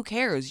 Like, who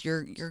cares?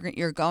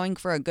 You're going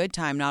for a good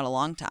time, not a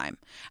long time.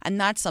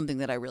 And that's something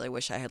that I really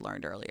wish I had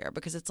learned earlier,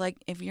 because it's like,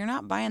 if you're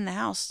not buying the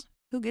house,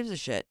 who gives a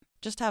shit?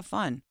 Just have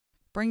fun.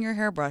 Bring your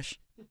hairbrush.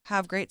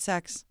 Have great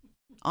sex.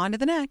 On to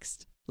the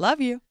next.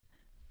 Love you.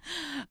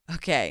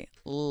 Okay,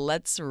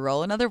 let's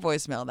roll another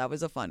voicemail. That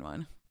was a fun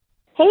one.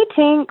 Hey,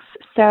 Tinx.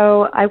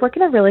 So I work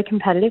in a really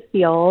competitive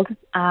field.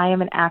 I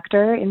am an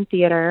actor in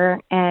theater,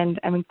 and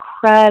I'm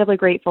incredibly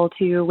grateful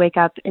to wake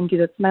up and do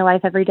this in my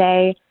life every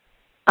day.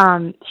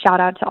 Shout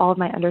out to all of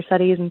my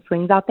understudies and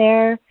swings out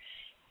there.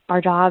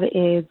 Our job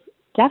is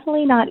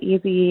definitely not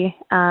easy.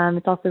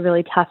 It's also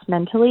really tough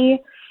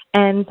mentally,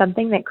 and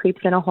something that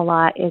creeps in a whole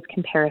lot is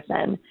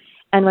comparison.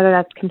 And whether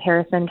that's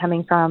comparison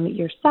coming from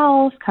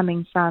yourself,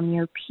 coming from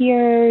your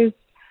peers,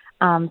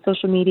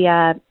 social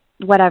media,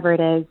 whatever it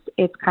is,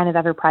 it's kind of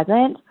ever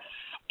present.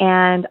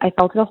 And I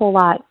felt it a whole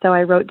lot. So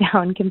I wrote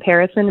down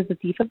comparison is a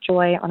thief of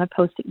joy on a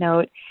Post-it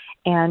note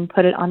and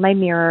put it on my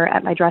mirror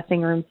at my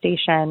dressing room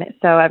station.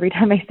 So every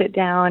time I sit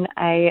down,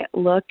 I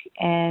look,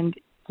 and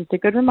just a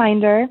good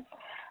reminder.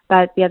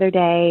 But the other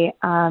day,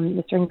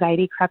 Mr.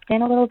 Anxiety crept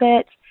in a little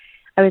bit.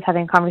 I was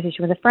having a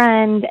conversation with a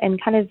friend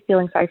and kind of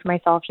feeling sorry for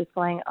myself, just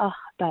going, oh,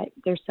 but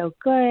they're so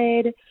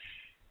good.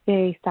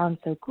 They sound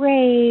so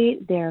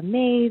great. They're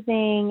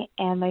amazing.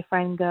 And my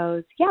friend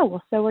goes, yeah,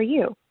 well, so are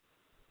you.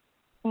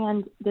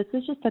 And this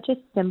is just such a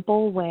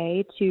simple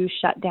way to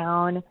shut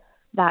down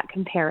that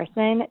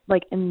comparison,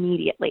 like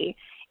immediately.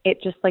 It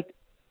just like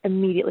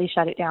immediately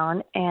shut it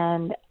down.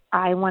 And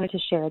I wanted to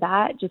share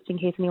that just in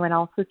case anyone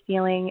else was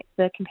feeling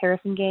the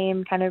comparison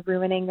game kind of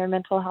ruining their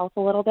mental health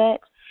a little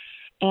bit.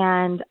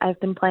 And I've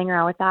been playing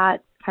around with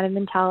that kind of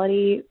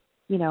mentality,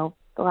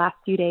 the last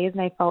few days,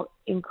 and I felt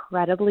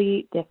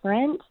incredibly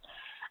different.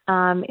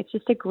 It's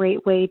just a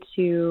great way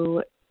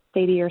to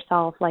say to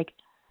yourself, like,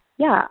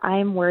 yeah,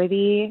 I'm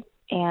worthy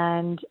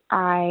and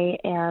I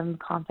am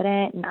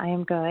confident and I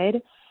am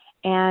good.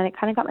 And it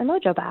kind of got my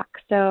mojo back.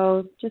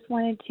 So just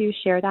wanted to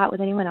share that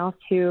with anyone else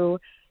who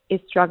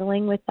is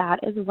struggling with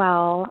that as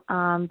well.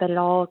 But it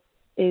all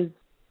is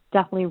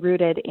definitely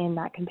rooted in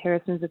that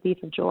comparison is a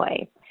thief of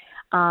joy.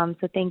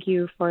 So thank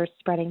you for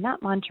spreading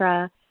that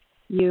mantra.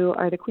 You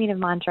are the queen of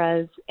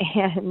mantras,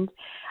 and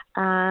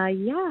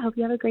Yeah, hope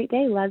you have a great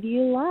day. Love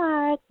you a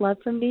lot. Love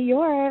from New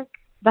York.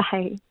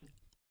 Bye.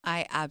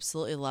 I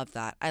absolutely love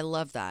that. I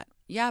love that.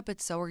 Yeah,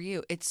 but so are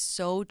you. It's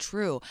so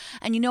true.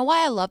 And you know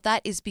why I love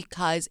that is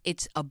because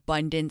it's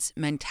abundance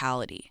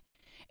mentality.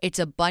 It's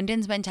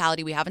abundance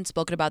mentality. We haven't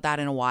spoken about that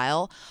in a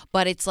while,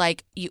 but it's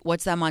like,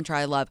 what's that mantra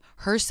I love?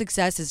 Her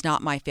success is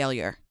not my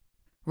failure,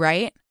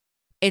 right?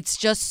 It's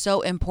just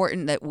so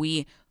important that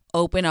we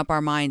open up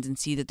our minds and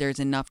see that there's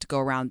enough to go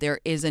around. There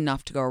is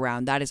enough to go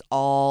around. That is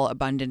all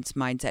abundance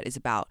mindset is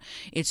about.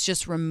 It's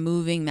just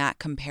removing that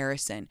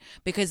comparison,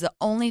 because the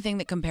only thing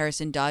that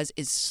comparison does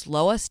is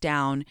slow us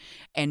down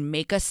and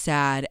make us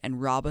sad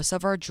and rob us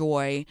of our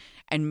joy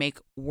and make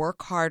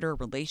work harder,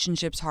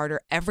 relationships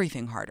harder,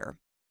 everything harder.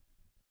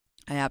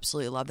 I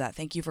absolutely love that.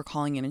 Thank you for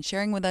calling in and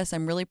sharing with us.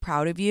 I'm really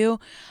proud of you.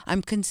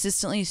 I'm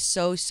consistently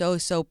so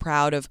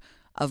proud of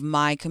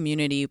my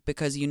community,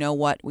 because you know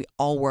what? We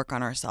all work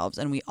on ourselves,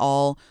 and we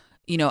all,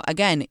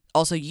 again,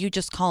 also you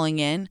just calling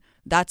in,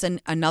 that's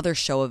another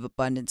show of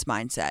abundance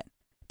mindset.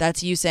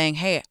 That's you saying,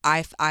 hey,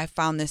 I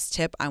found this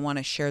tip. I want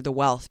to share the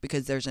wealth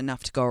because there's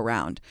enough to go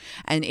around.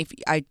 And if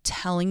I'm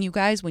telling you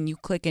guys, when you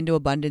click into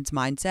abundance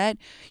mindset,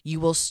 you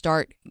will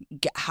start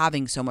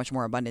having so much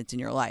more abundance in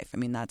your life. I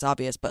mean, that's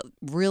obvious, but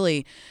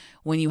really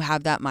when you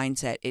have that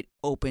mindset, it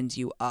opens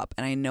you up.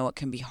 And I know it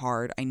can be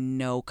hard. I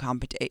know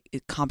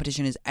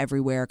competition is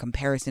everywhere.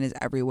 Comparison is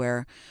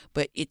everywhere,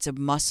 but it's a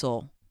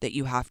muscle that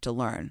you have to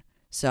learn.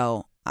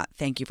 So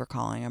thank you for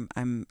calling.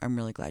 I'm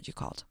really glad you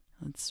called.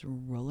 Let's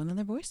roll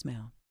another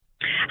voicemail.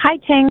 Hi,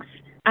 Tinx.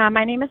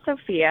 My name is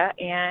Sophia,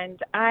 and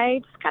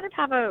I just kind of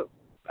have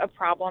a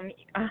problem,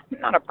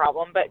 not a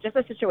problem, but just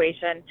a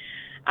situation.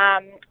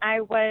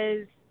 I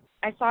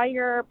saw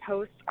your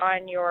post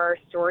on your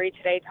story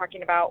today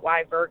talking about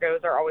why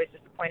Virgos are always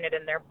disappointed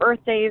in their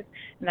birthdays,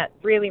 and that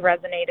really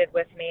resonated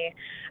with me.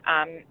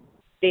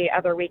 The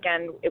other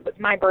weekend, it was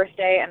my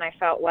birthday, and I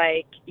felt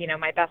like,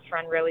 my best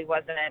friend really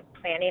wasn't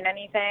planning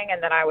anything,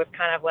 and that I was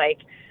kind of like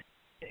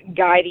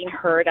guiding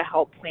her to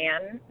help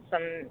plan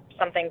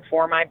something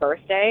for my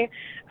birthday.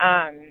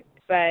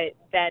 But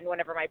then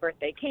whenever my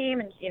birthday came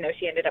and,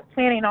 she ended up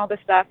planning all this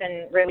stuff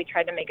and really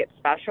tried to make it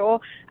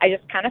special, I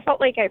just kind of felt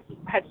like I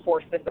had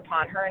forced this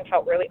upon her and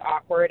felt really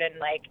awkward and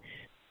like,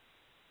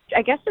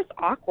 I guess just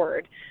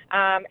awkward.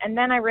 And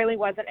then I really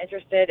wasn't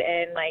interested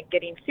in like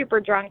getting super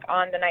drunk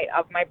on the night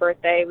of my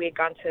birthday. We had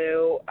gone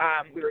to,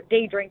 we were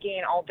day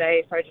drinking all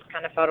day, so I just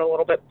kind of felt a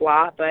little bit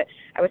blah, but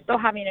I was still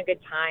having a good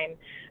time.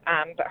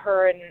 But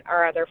her and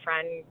our other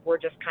friend were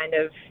just kind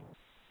of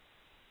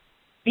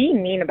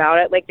being mean about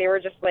it. Like they were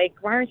just like,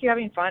 why aren't you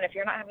having fun? If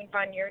you're not having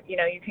fun,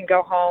 you can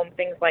go home,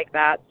 things like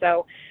that.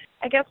 So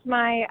I guess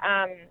my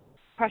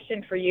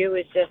question for you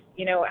is just,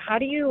 how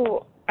do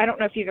you, I don't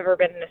know if you've ever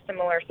been in a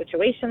similar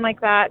situation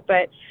like that,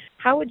 but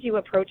how would you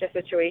approach a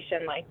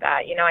situation like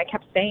that? I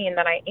kept saying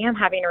that I am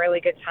having a really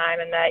good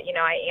time and that,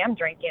 I am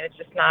drinking. It's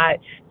just not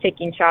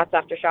taking shots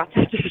after shots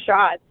after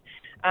shots.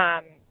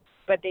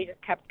 But they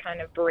just kept kind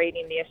of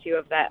berating the issue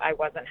of that I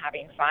wasn't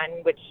having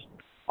fun, which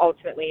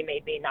ultimately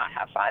made me not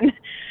have fun.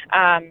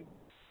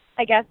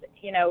 I guess,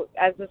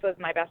 as this was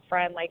my best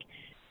friend, like,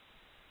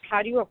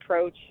 how do you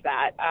approach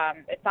that?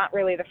 It's not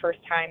really the first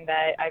time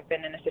that I've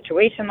been in a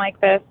situation like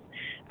this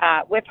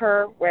with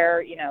her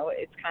where,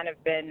 it's kind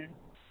of been,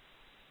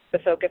 the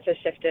focus has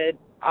shifted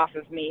off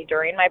of me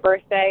during my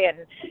birthday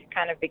and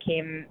kind of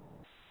became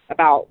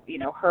about,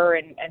 her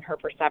and her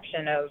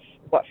perception of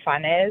what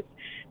fun is.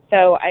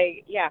 So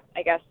I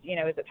guess,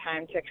 is it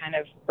time to kind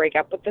of break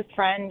up with this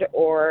friend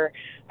or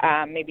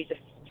maybe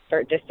just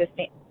start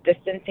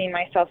distancing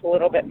myself a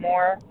little bit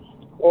more,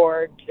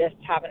 or just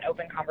have an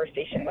open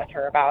conversation with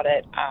her about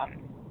it?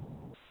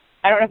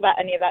 I don't know if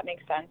any of that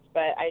makes sense,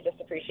 but I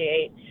just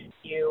appreciate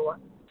you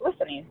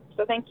listening.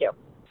 So thank you.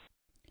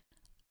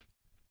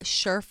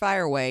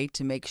 Surefire way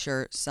to make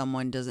sure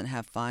someone doesn't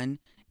have fun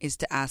is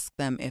to ask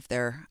them if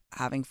they're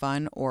having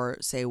fun or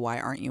say, why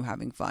aren't you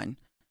having fun?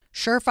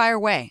 Surefire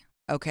way.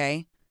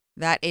 Okay,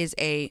 that is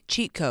a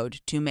cheat code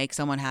to make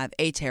someone have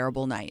a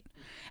terrible night.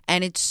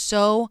 And it's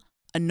so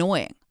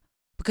annoying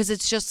because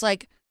it's just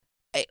like,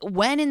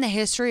 when in the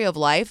history of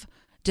life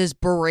does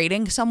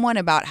berating someone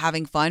about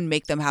having fun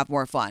make them have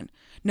more fun?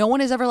 No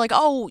one is ever like,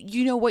 oh,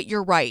 you know what?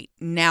 You're right.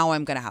 Now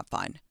I'm going to have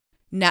fun.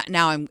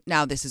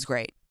 Now this is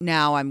great.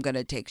 Now I'm going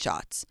to take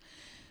shots.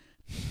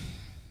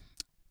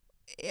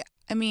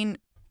 I mean,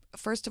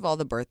 first of all,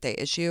 the birthday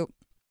issue.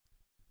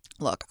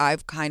 Look,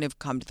 I've kind of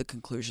come to the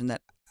conclusion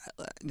that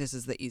this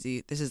is the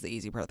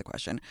easy part of the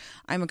question.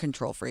 I'm a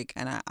control freak,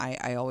 and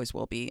I always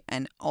will be.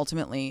 And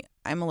ultimately,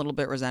 I'm a little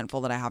bit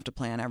resentful that I have to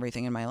plan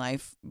everything in my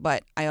life.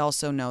 But I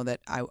also know that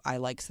I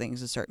like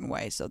things a certain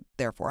way, so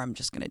therefore I'm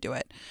just going to do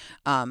it.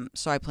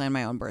 So I plan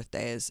my own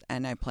birthdays,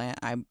 and I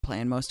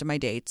plan most of my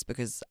dates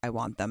because I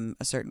want them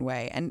a certain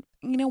way. And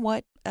you know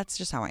what? That's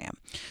just how I am.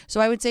 So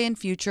I would say in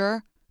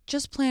future,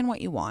 just plan what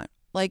you want.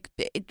 Like,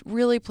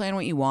 really plan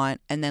what you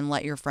want and then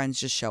let your friends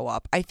just show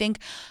up. I think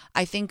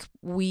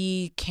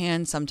we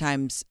can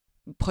sometimes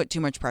put too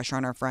much pressure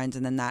on our friends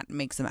and then that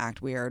makes them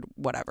act weird,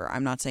 whatever.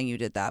 I'm not saying you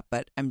did that,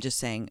 but I'm just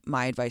saying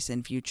my advice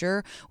in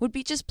future would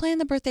be just plan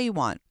the birthday you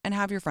want and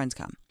have your friends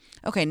come.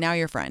 Okay, now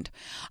your friend.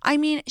 I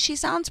mean, she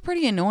sounds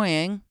pretty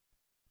annoying,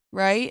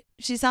 right?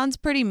 She sounds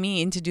pretty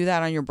mean to do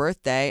that on your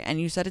birthday, and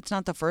you said it's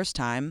not the first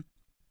time.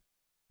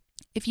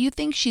 If you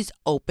think she's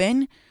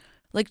open,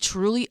 like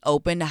truly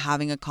open to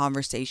having a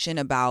conversation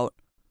about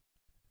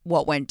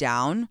what went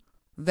down,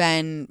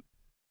 then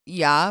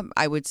yeah,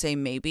 I would say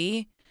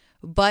maybe.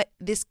 But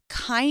this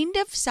kind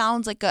of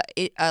sounds like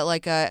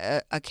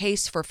a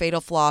case for fatal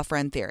flaw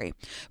friend theory.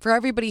 For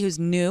everybody who's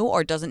new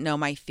or doesn't know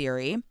my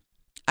theory,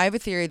 I have a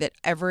theory that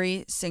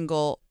every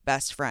single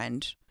best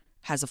friend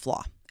has a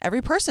flaw.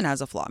 Every person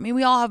has a flaw. I mean,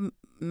 we all have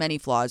many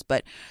flaws,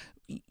 but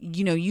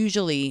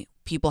usually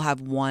people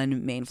have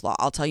one main flaw.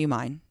 I'll tell you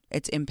mine.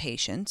 It's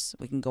impatience.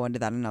 We can go into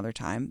that another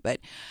time, but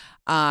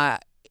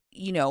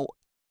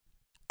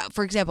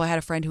for example, I had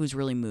a friend who was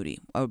really moody,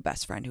 a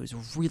best friend who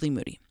was really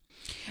moody.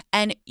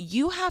 And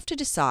you have to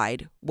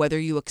decide whether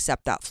you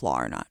accept that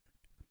flaw or not.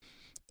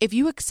 If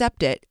you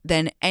accept it,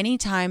 then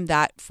anytime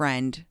that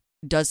friend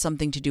does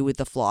something to do with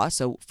the flaw,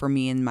 so for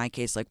me, in my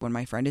case, like when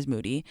my friend is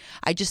moody,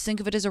 I just think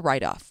of it as a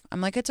write-off.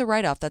 I'm like, it's a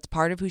write-off. That's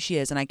part of who she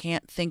is. And I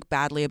can't think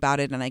badly about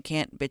it and I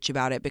can't bitch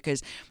about it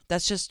because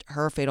that's just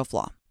her fatal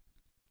flaw.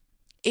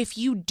 If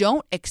you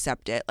don't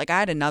accept it, like I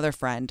had another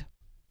friend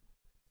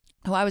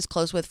who I was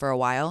close with for a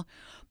while,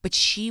 but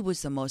she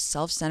was the most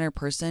self-centered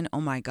person.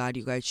 Oh my God,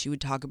 you guys, she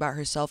would talk about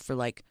herself for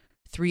like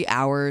 3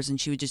 hours and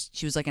she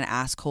was like an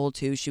asshole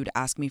too. She would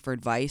ask me for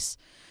advice.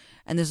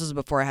 And this was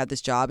before I had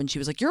this job. And she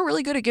was like, you're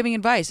really good at giving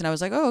advice. And I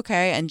was like, oh,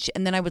 okay. And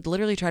then I would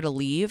literally try to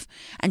leave.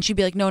 And she'd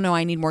be like, no,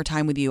 I need more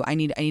time with you. I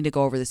need to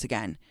go over this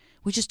again.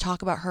 We just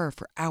talk about her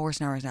for hours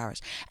and hours and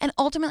hours. And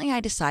ultimately I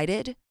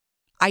decided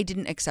I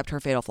didn't accept her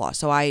fatal flaw.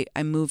 So I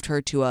moved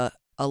her to a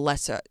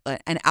lesser,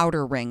 an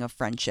outer ring of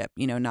friendship,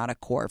 not a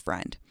core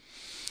friend.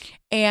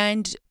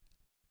 And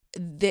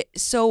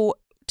so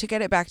to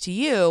get it back to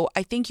you,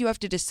 I think you have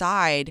to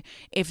decide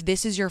if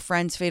this is your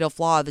friend's fatal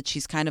flaw, that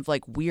she's kind of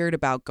like weird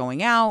about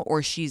going out,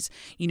 or she's,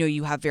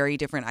 you have very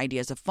different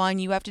ideas of fun.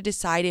 You have to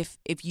decide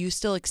if you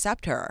still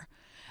accept her.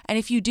 And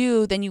if you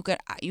do, then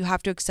you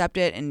have to accept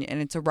it, and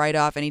it's a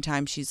write-off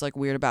anytime she's like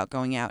weird about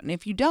going out. And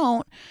if you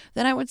don't,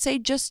 then I would say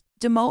just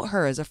demote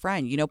her as a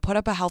friend. Put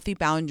up a healthy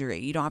boundary.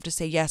 You don't have to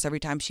say yes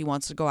every time she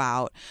wants to go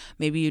out.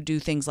 Maybe you do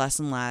things less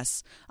and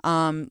less.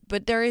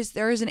 But there is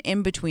an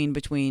in-between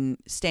between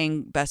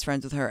staying best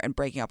friends with her and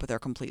breaking up with her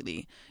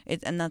completely.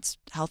 And that's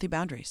healthy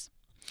boundaries.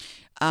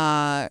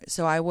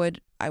 So I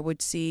would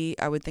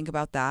think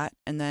about that,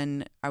 and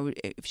then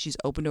if she's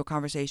open to a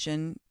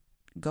conversation,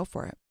 go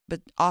for it. But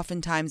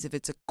oftentimes, if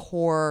it's a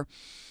core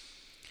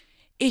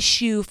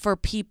issue for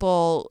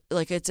people,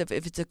 like if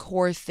it's a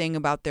core thing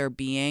about their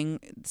being,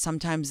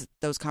 sometimes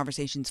those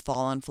conversations fall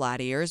on flat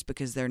ears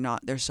because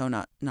they're so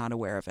not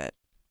aware of it.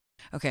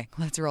 Okay,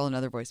 let's roll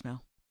another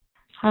voicemail.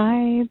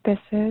 Hi, this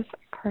is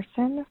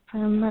Carson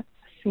from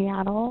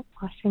Seattle,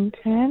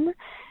 Washington.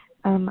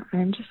 I'm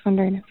just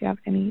wondering if you have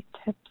any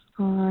tips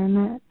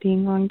on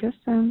being long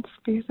distance,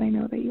 because I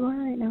know that you are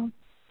right now.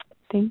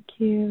 Thank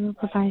you.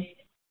 Bye-bye.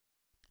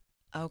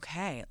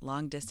 Okay,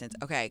 long distance.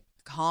 Okay,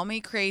 call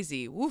me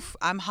crazy. Woof,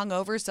 I'm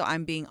hungover, so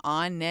I'm being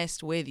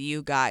honest with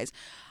you guys.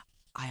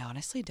 I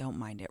honestly don't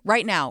mind it.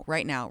 Right now.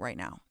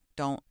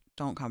 Don't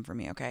come for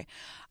me, okay?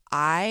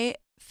 I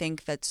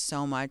think that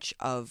so much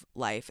of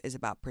life is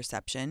about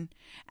perception,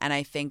 and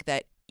I think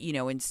that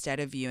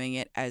instead of viewing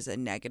it as a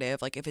negative,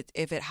 like if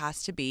it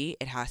has to be,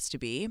 it has to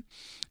be.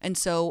 And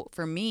so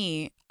for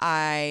me,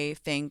 I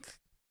think,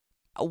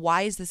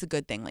 why is this a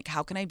good thing? Like,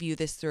 how can I view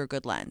this through a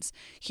good lens?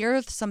 Here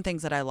are some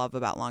things that I love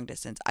about long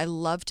distance. I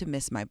love to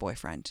miss my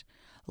boyfriend.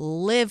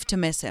 Live to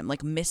miss him.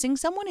 Like, missing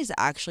someone is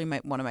actually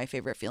one of my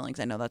favorite feelings.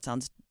 I know that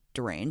sounds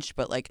deranged,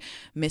 but like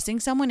missing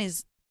someone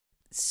is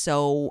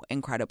so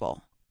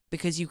incredible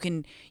because you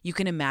can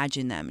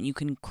imagine them, you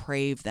can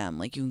crave them,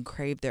 like you can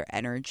crave their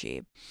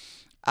energy.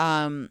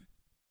 I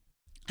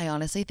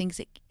honestly think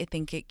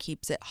it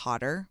keeps it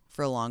hotter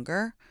for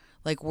longer.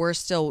 Like, we're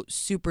still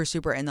super,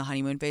 super in the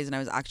honeymoon phase. And I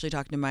was actually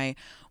talking to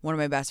one of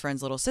my best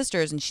friend's little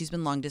sisters, and she's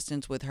been long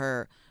distance with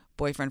her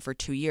boyfriend for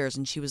 2 years.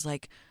 And she was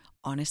like,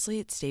 honestly,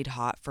 it stayed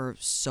hot for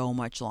so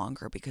much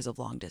longer because of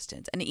long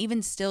distance. And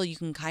even still, you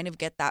can kind of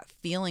get that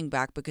feeling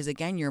back because,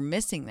 again, you're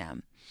missing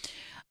them.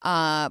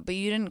 But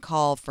you didn't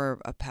call for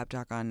a pep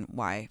talk on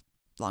why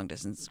long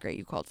distance is great.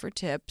 You called for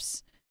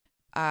tips.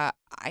 I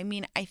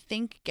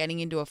think getting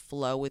into a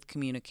flow with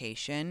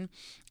communication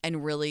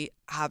and really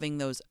having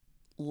those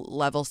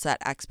level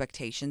set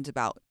expectations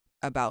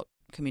about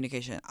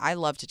communication. I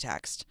love to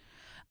text.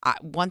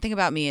 One thing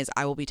about me is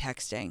I will be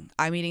texting.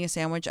 I'm eating a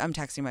sandwich, I'm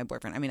texting my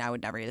boyfriend. I mean, I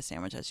would never eat a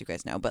sandwich, as you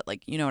guys know, but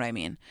like, you know what I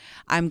mean?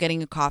 I'm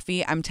getting a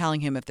coffee, I'm telling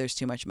him if there's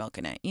too much milk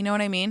in it. You know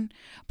what I mean?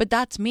 But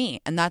that's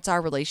me, and that's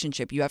our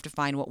relationship. You have to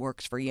find what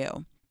works for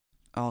you.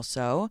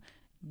 Also,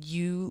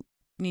 you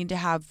need to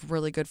have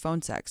really good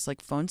phone sex.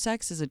 Like, phone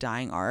sex is a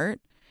dying art.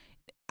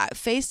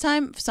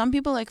 FaceTime, some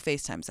people like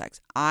FaceTime sex.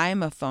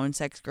 I'm a phone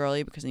sex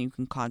girly because then you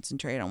can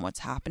concentrate on what's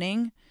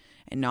happening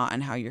and not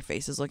on how your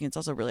face is looking. It's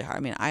also really hard.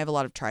 I mean, I have a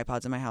lot of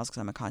tripods in my house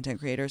because I'm a content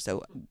creator.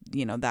 So,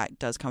 that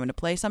does come into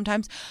play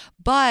sometimes.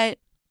 But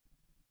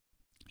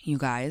you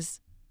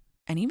guys,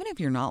 and even if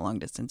you're not long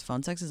distance,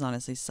 phone sex is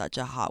honestly such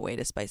a hot way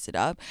to spice it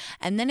up.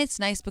 And then it's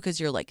nice because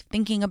you're like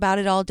thinking about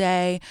it all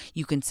day.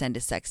 You can send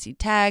a sexy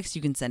text.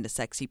 You can send a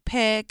sexy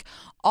pic.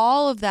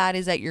 All of that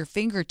is at your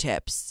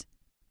fingertips.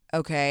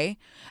 Okay.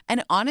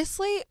 And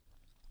honestly,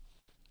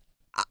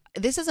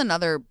 this is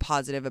another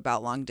positive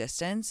about long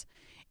distance.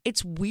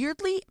 It's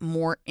weirdly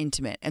more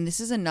intimate. And this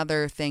is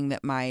another thing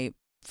that my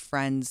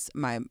friends,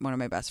 one of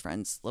my best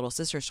friends' little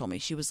sisters told me.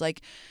 She was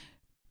like,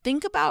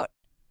 think about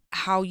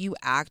how you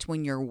act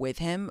when you're with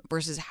him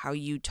versus how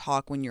you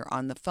talk when you're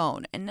on the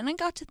phone. And then I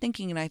got to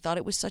thinking, and I thought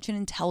it was such an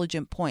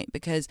intelligent point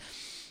because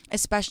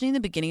especially in the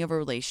beginning of a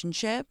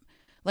relationship,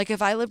 like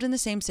if I lived in the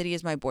same city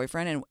as my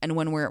boyfriend and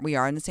when we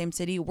are in the same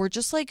city, we're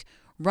just like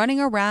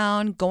running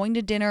around, going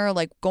to dinner,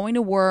 like going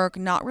to work,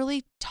 not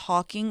really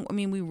talking. I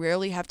mean, we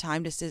rarely have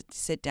time to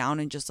sit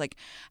down and just like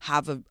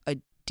have a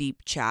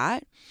deep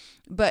chat.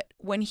 But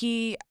when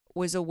he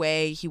was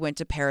away, he went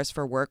to Paris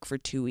for work for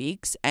 2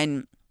 weeks.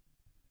 And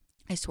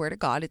I swear to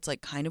God, it's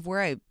like kind of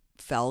where I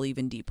fell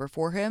even deeper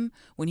for him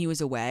when he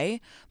was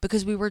away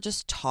because we were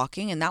just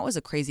talking. And that was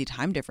a crazy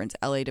time difference,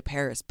 LA to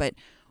Paris. But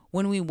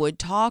when we would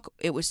talk,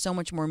 it was so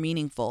much more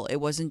meaningful. It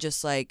wasn't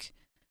just like,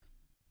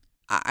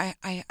 I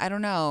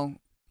don't know.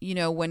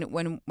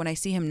 When I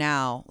see him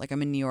now, like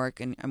I'm in New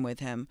York and I'm with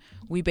him,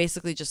 we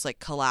basically just like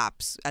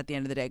collapse at the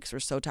end of the day because we're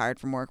so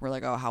tired from work. We're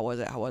like, oh, how was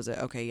it? How was it?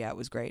 Okay, yeah, it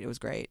was great. It was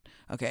great.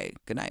 Okay,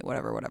 good night,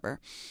 whatever.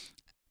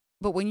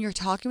 But when you're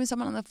talking with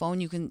someone on the phone,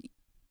 you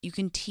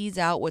can tease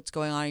out what's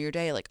going on in your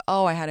day. Like,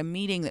 oh, I had a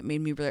meeting that made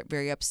me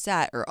very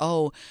upset. Or,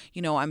 oh,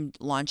 I'm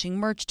launching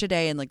merch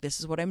today and like this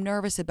is what I'm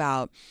nervous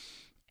about.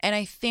 And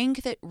I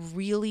think that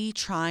really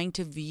trying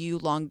to view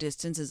long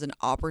distance as an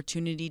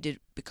opportunity to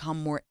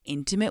become more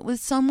intimate with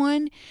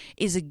someone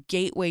is a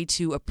gateway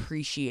to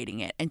appreciating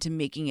it and to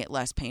making it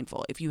less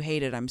painful. If you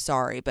hate it, I'm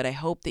sorry. But I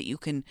hope that you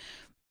can,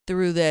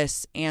 through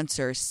this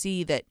answer,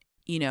 see that,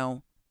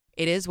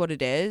 it is what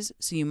it is.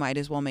 So you might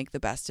as well make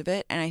the best of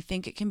it. And I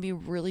think it can be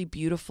really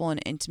beautiful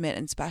and intimate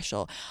and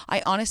special.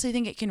 I honestly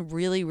think it can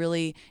really,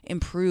 really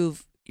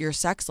improve your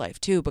sex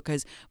life too,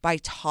 because by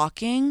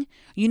talking,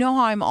 how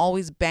I'm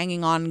always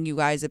banging on you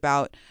guys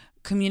about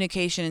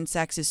communication and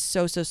sex is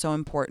so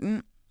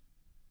important.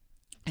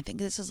 I think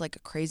this is like a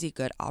crazy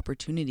good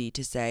opportunity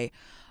to say,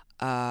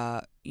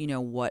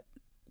 what,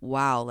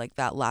 wow, like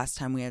that last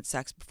time we had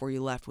sex before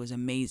you left was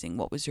amazing.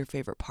 What was your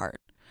favorite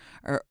part?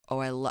 Or,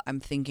 oh, I'm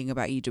thinking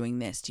about you doing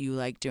this. Do you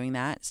like doing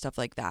that? Stuff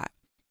like that.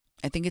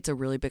 I think it's a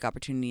really big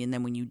opportunity. And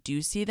then when you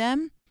do see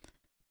them,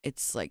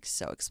 it's like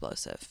so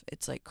explosive.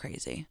 It's like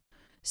crazy.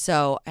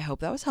 So I hope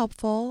that was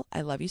helpful.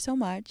 I love you so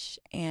much.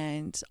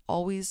 And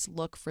always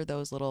look for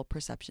those little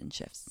perception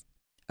shifts.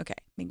 Okay.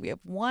 I think we have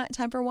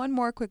time for one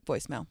more quick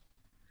voicemail.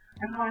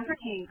 I'm calling for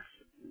Tinx.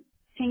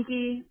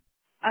 Tinky,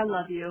 I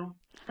love you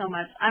so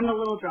much. I'm a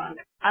little drunk.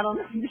 I don't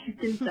know if you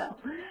can tell.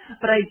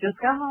 But I just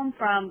got home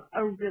from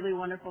a really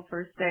wonderful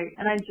first date.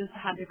 And I just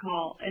had to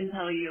call and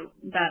tell you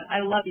that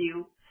I love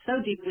you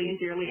so deeply and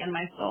dearly in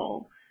my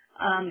soul.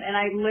 And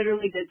I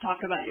literally did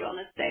talk about you on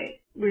this date.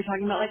 We were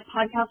talking about like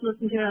podcasts to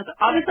listen to, and I was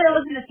like, obviously I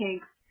listened to Tinx.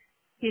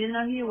 He didn't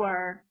know who you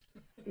were.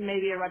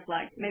 Maybe a red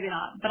flag, maybe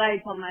not. But I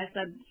told him, I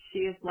said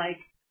she is like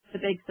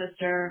the big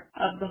sister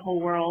of the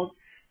whole world,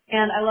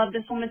 and I love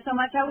this woman so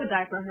much I would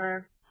die for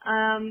her.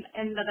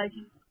 And that I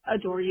just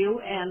adore you,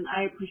 and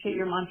I appreciate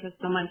your mantra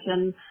so much.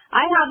 And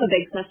I have a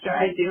big sister,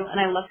 I do, and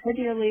I love her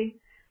dearly.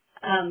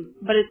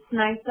 But it's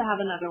nice to have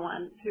another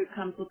one who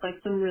comes with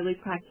like some really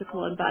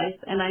practical advice.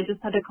 And I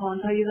just had to call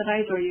and tell you that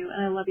I adore you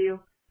and I love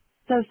you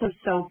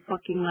so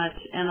fucking much.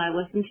 And I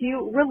listen to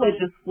you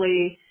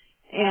religiously.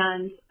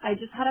 And I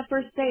just had a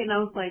first date and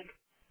I was like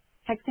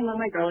texting with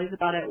my girlies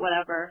about it,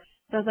 whatever.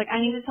 So I was like, I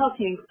need to tell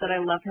Tinx that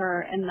I love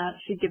her and that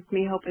she gives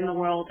me hope in the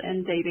world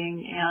and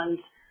dating. And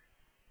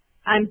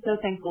I'm so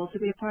thankful to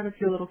be a part of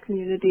your little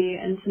community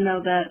and to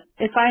know that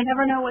if I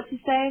never know what to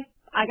say,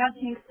 I got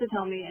Tinx to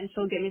tell me, and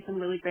she'll give me some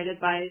really great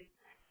advice,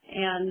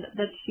 and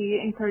that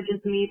she encourages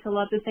me to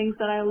love the things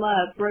that I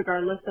love,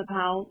 regardless of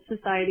how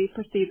society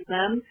perceives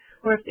them,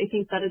 or if they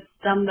think that it's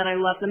dumb that I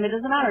love them. It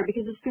doesn't matter,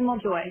 because it's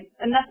female joy,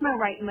 and that's my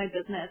right in my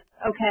business,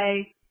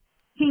 okay?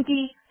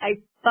 Tinky,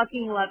 I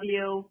fucking love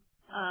you.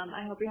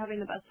 I hope you're having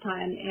the best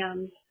time,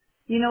 and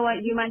you know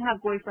what? You might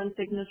have boyfriend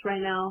sickness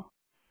right now,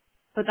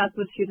 but that's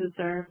what you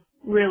deserve,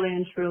 really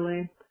and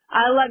truly.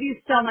 I love you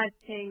so much,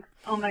 Tinx.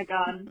 Oh, my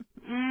God.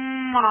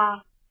 Mwah.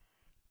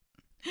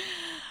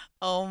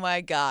 Oh, my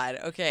God.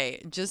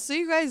 Okay, just so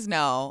you guys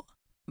know,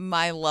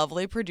 my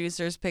lovely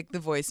producers picked the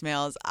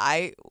voicemails.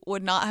 I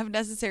would not have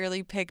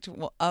necessarily picked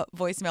a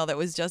voicemail that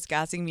was just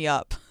gassing me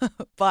up.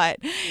 But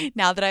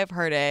now that I've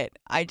heard it,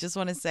 I just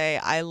want to say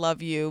I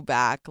love you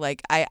back.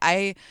 Like,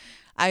 I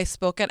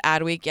spoke at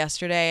Adweek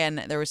yesterday, and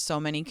there were so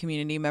many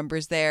community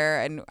members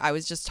there, and I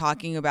was just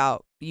talking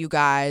about you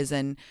guys,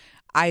 and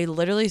I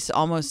literally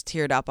almost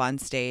teared up on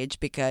stage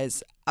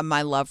because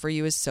my love for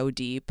you is so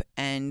deep.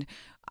 And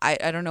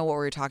I don't know what we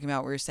were talking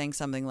about. We were saying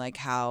something like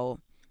how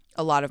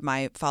a lot of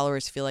my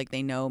followers feel like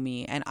they know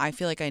me, and I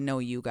feel like I know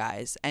you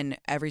guys. And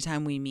every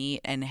time we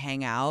meet and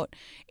hang out,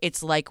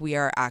 it's like we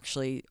are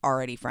actually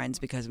already friends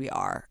because we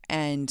are.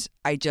 And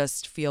I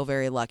just feel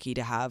very lucky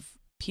to have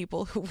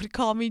people who would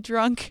call me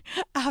drunk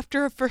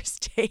after a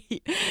first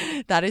date.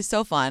 That is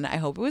so fun. I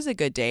hope it was a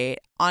good date.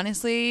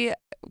 Honestly,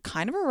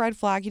 kind of a red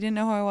flag. You didn't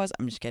know who I was.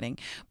 I'm just kidding.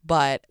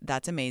 But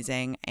that's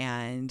amazing.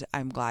 And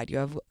I'm glad you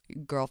have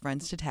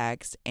girlfriends to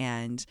text.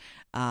 And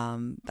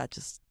that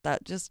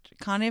just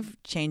kind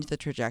of changed the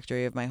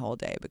trajectory of my whole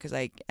day, because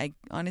I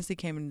honestly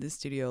came into the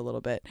studio a little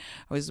bit.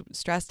 I was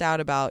stressed out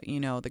about,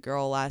 the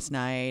girl last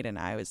night, and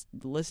I was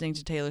listening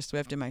to Taylor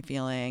Swift in my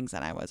feelings,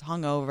 and I was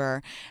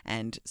hungover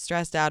and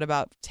stressed out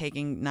about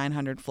taking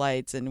 900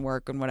 flights and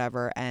work and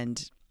whatever.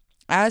 And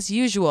as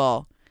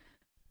usual,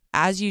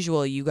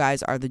 you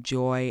guys are the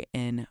joy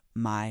in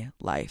my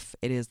life.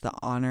 It is the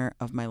honor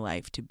of my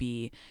life to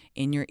be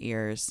in your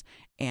ears.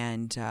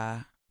 And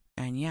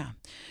yeah.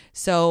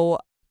 So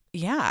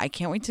yeah, I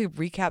can't wait to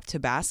recap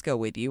Tabasco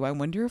with you. I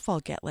wonder if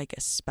I'll get like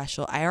a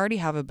special. I already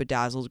have a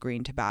bedazzled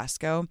green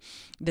Tabasco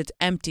that's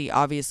empty,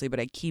 obviously, but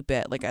I keep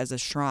it like as a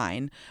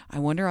shrine. I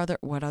wonder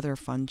what other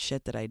fun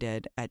shit that I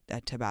did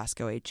at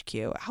Tabasco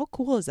HQ. How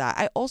cool is that?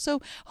 I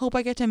also hope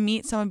I get to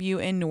meet some of you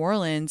in New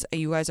Orleans.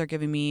 You guys are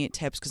giving me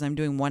tips because I'm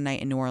doing one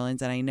night in New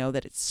Orleans, and I know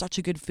that it's such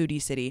a good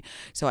foodie city.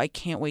 So I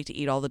can't wait to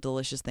eat all the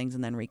delicious things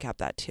and then recap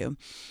that too.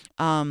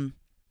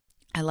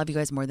 I love you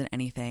guys more than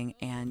anything,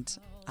 and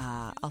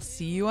I'll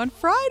see you on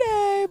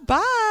Friday.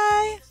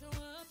 Bye.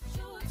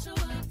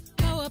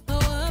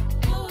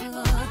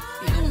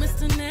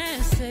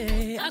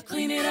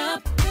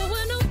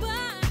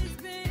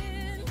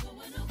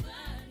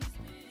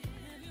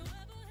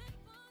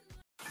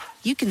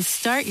 You can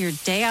start your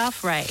day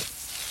off right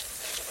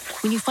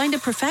when you find a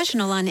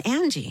professional on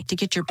Angie to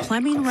get your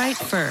plumbing right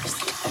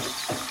first.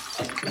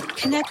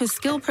 Connect with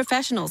skilled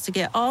professionals to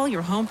get all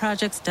your home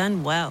projects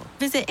done well.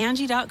 Visit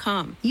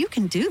Angie.com. You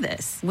can do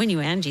this when you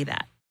Angie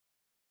that.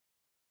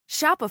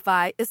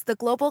 Shopify is the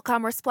global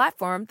commerce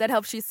platform that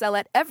helps you sell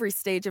at every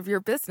stage of your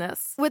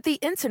business. With the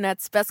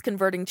internet's best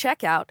converting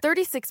checkout,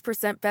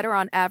 36% better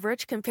on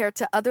average compared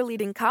to other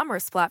leading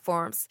commerce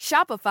platforms,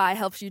 Shopify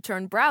helps you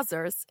turn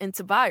browsers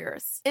into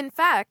buyers. In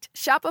fact,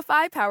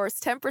 Shopify powers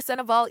 10%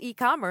 of all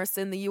e-commerce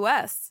in the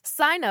U.S.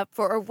 Sign up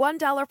for a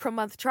 $1 per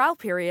month trial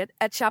period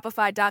at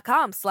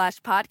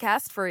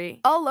shopify.com/podcast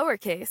free. All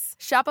lowercase,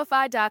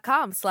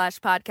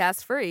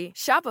 shopify.com/podcast free,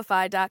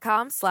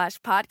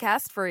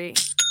 shopify.com/podcast free.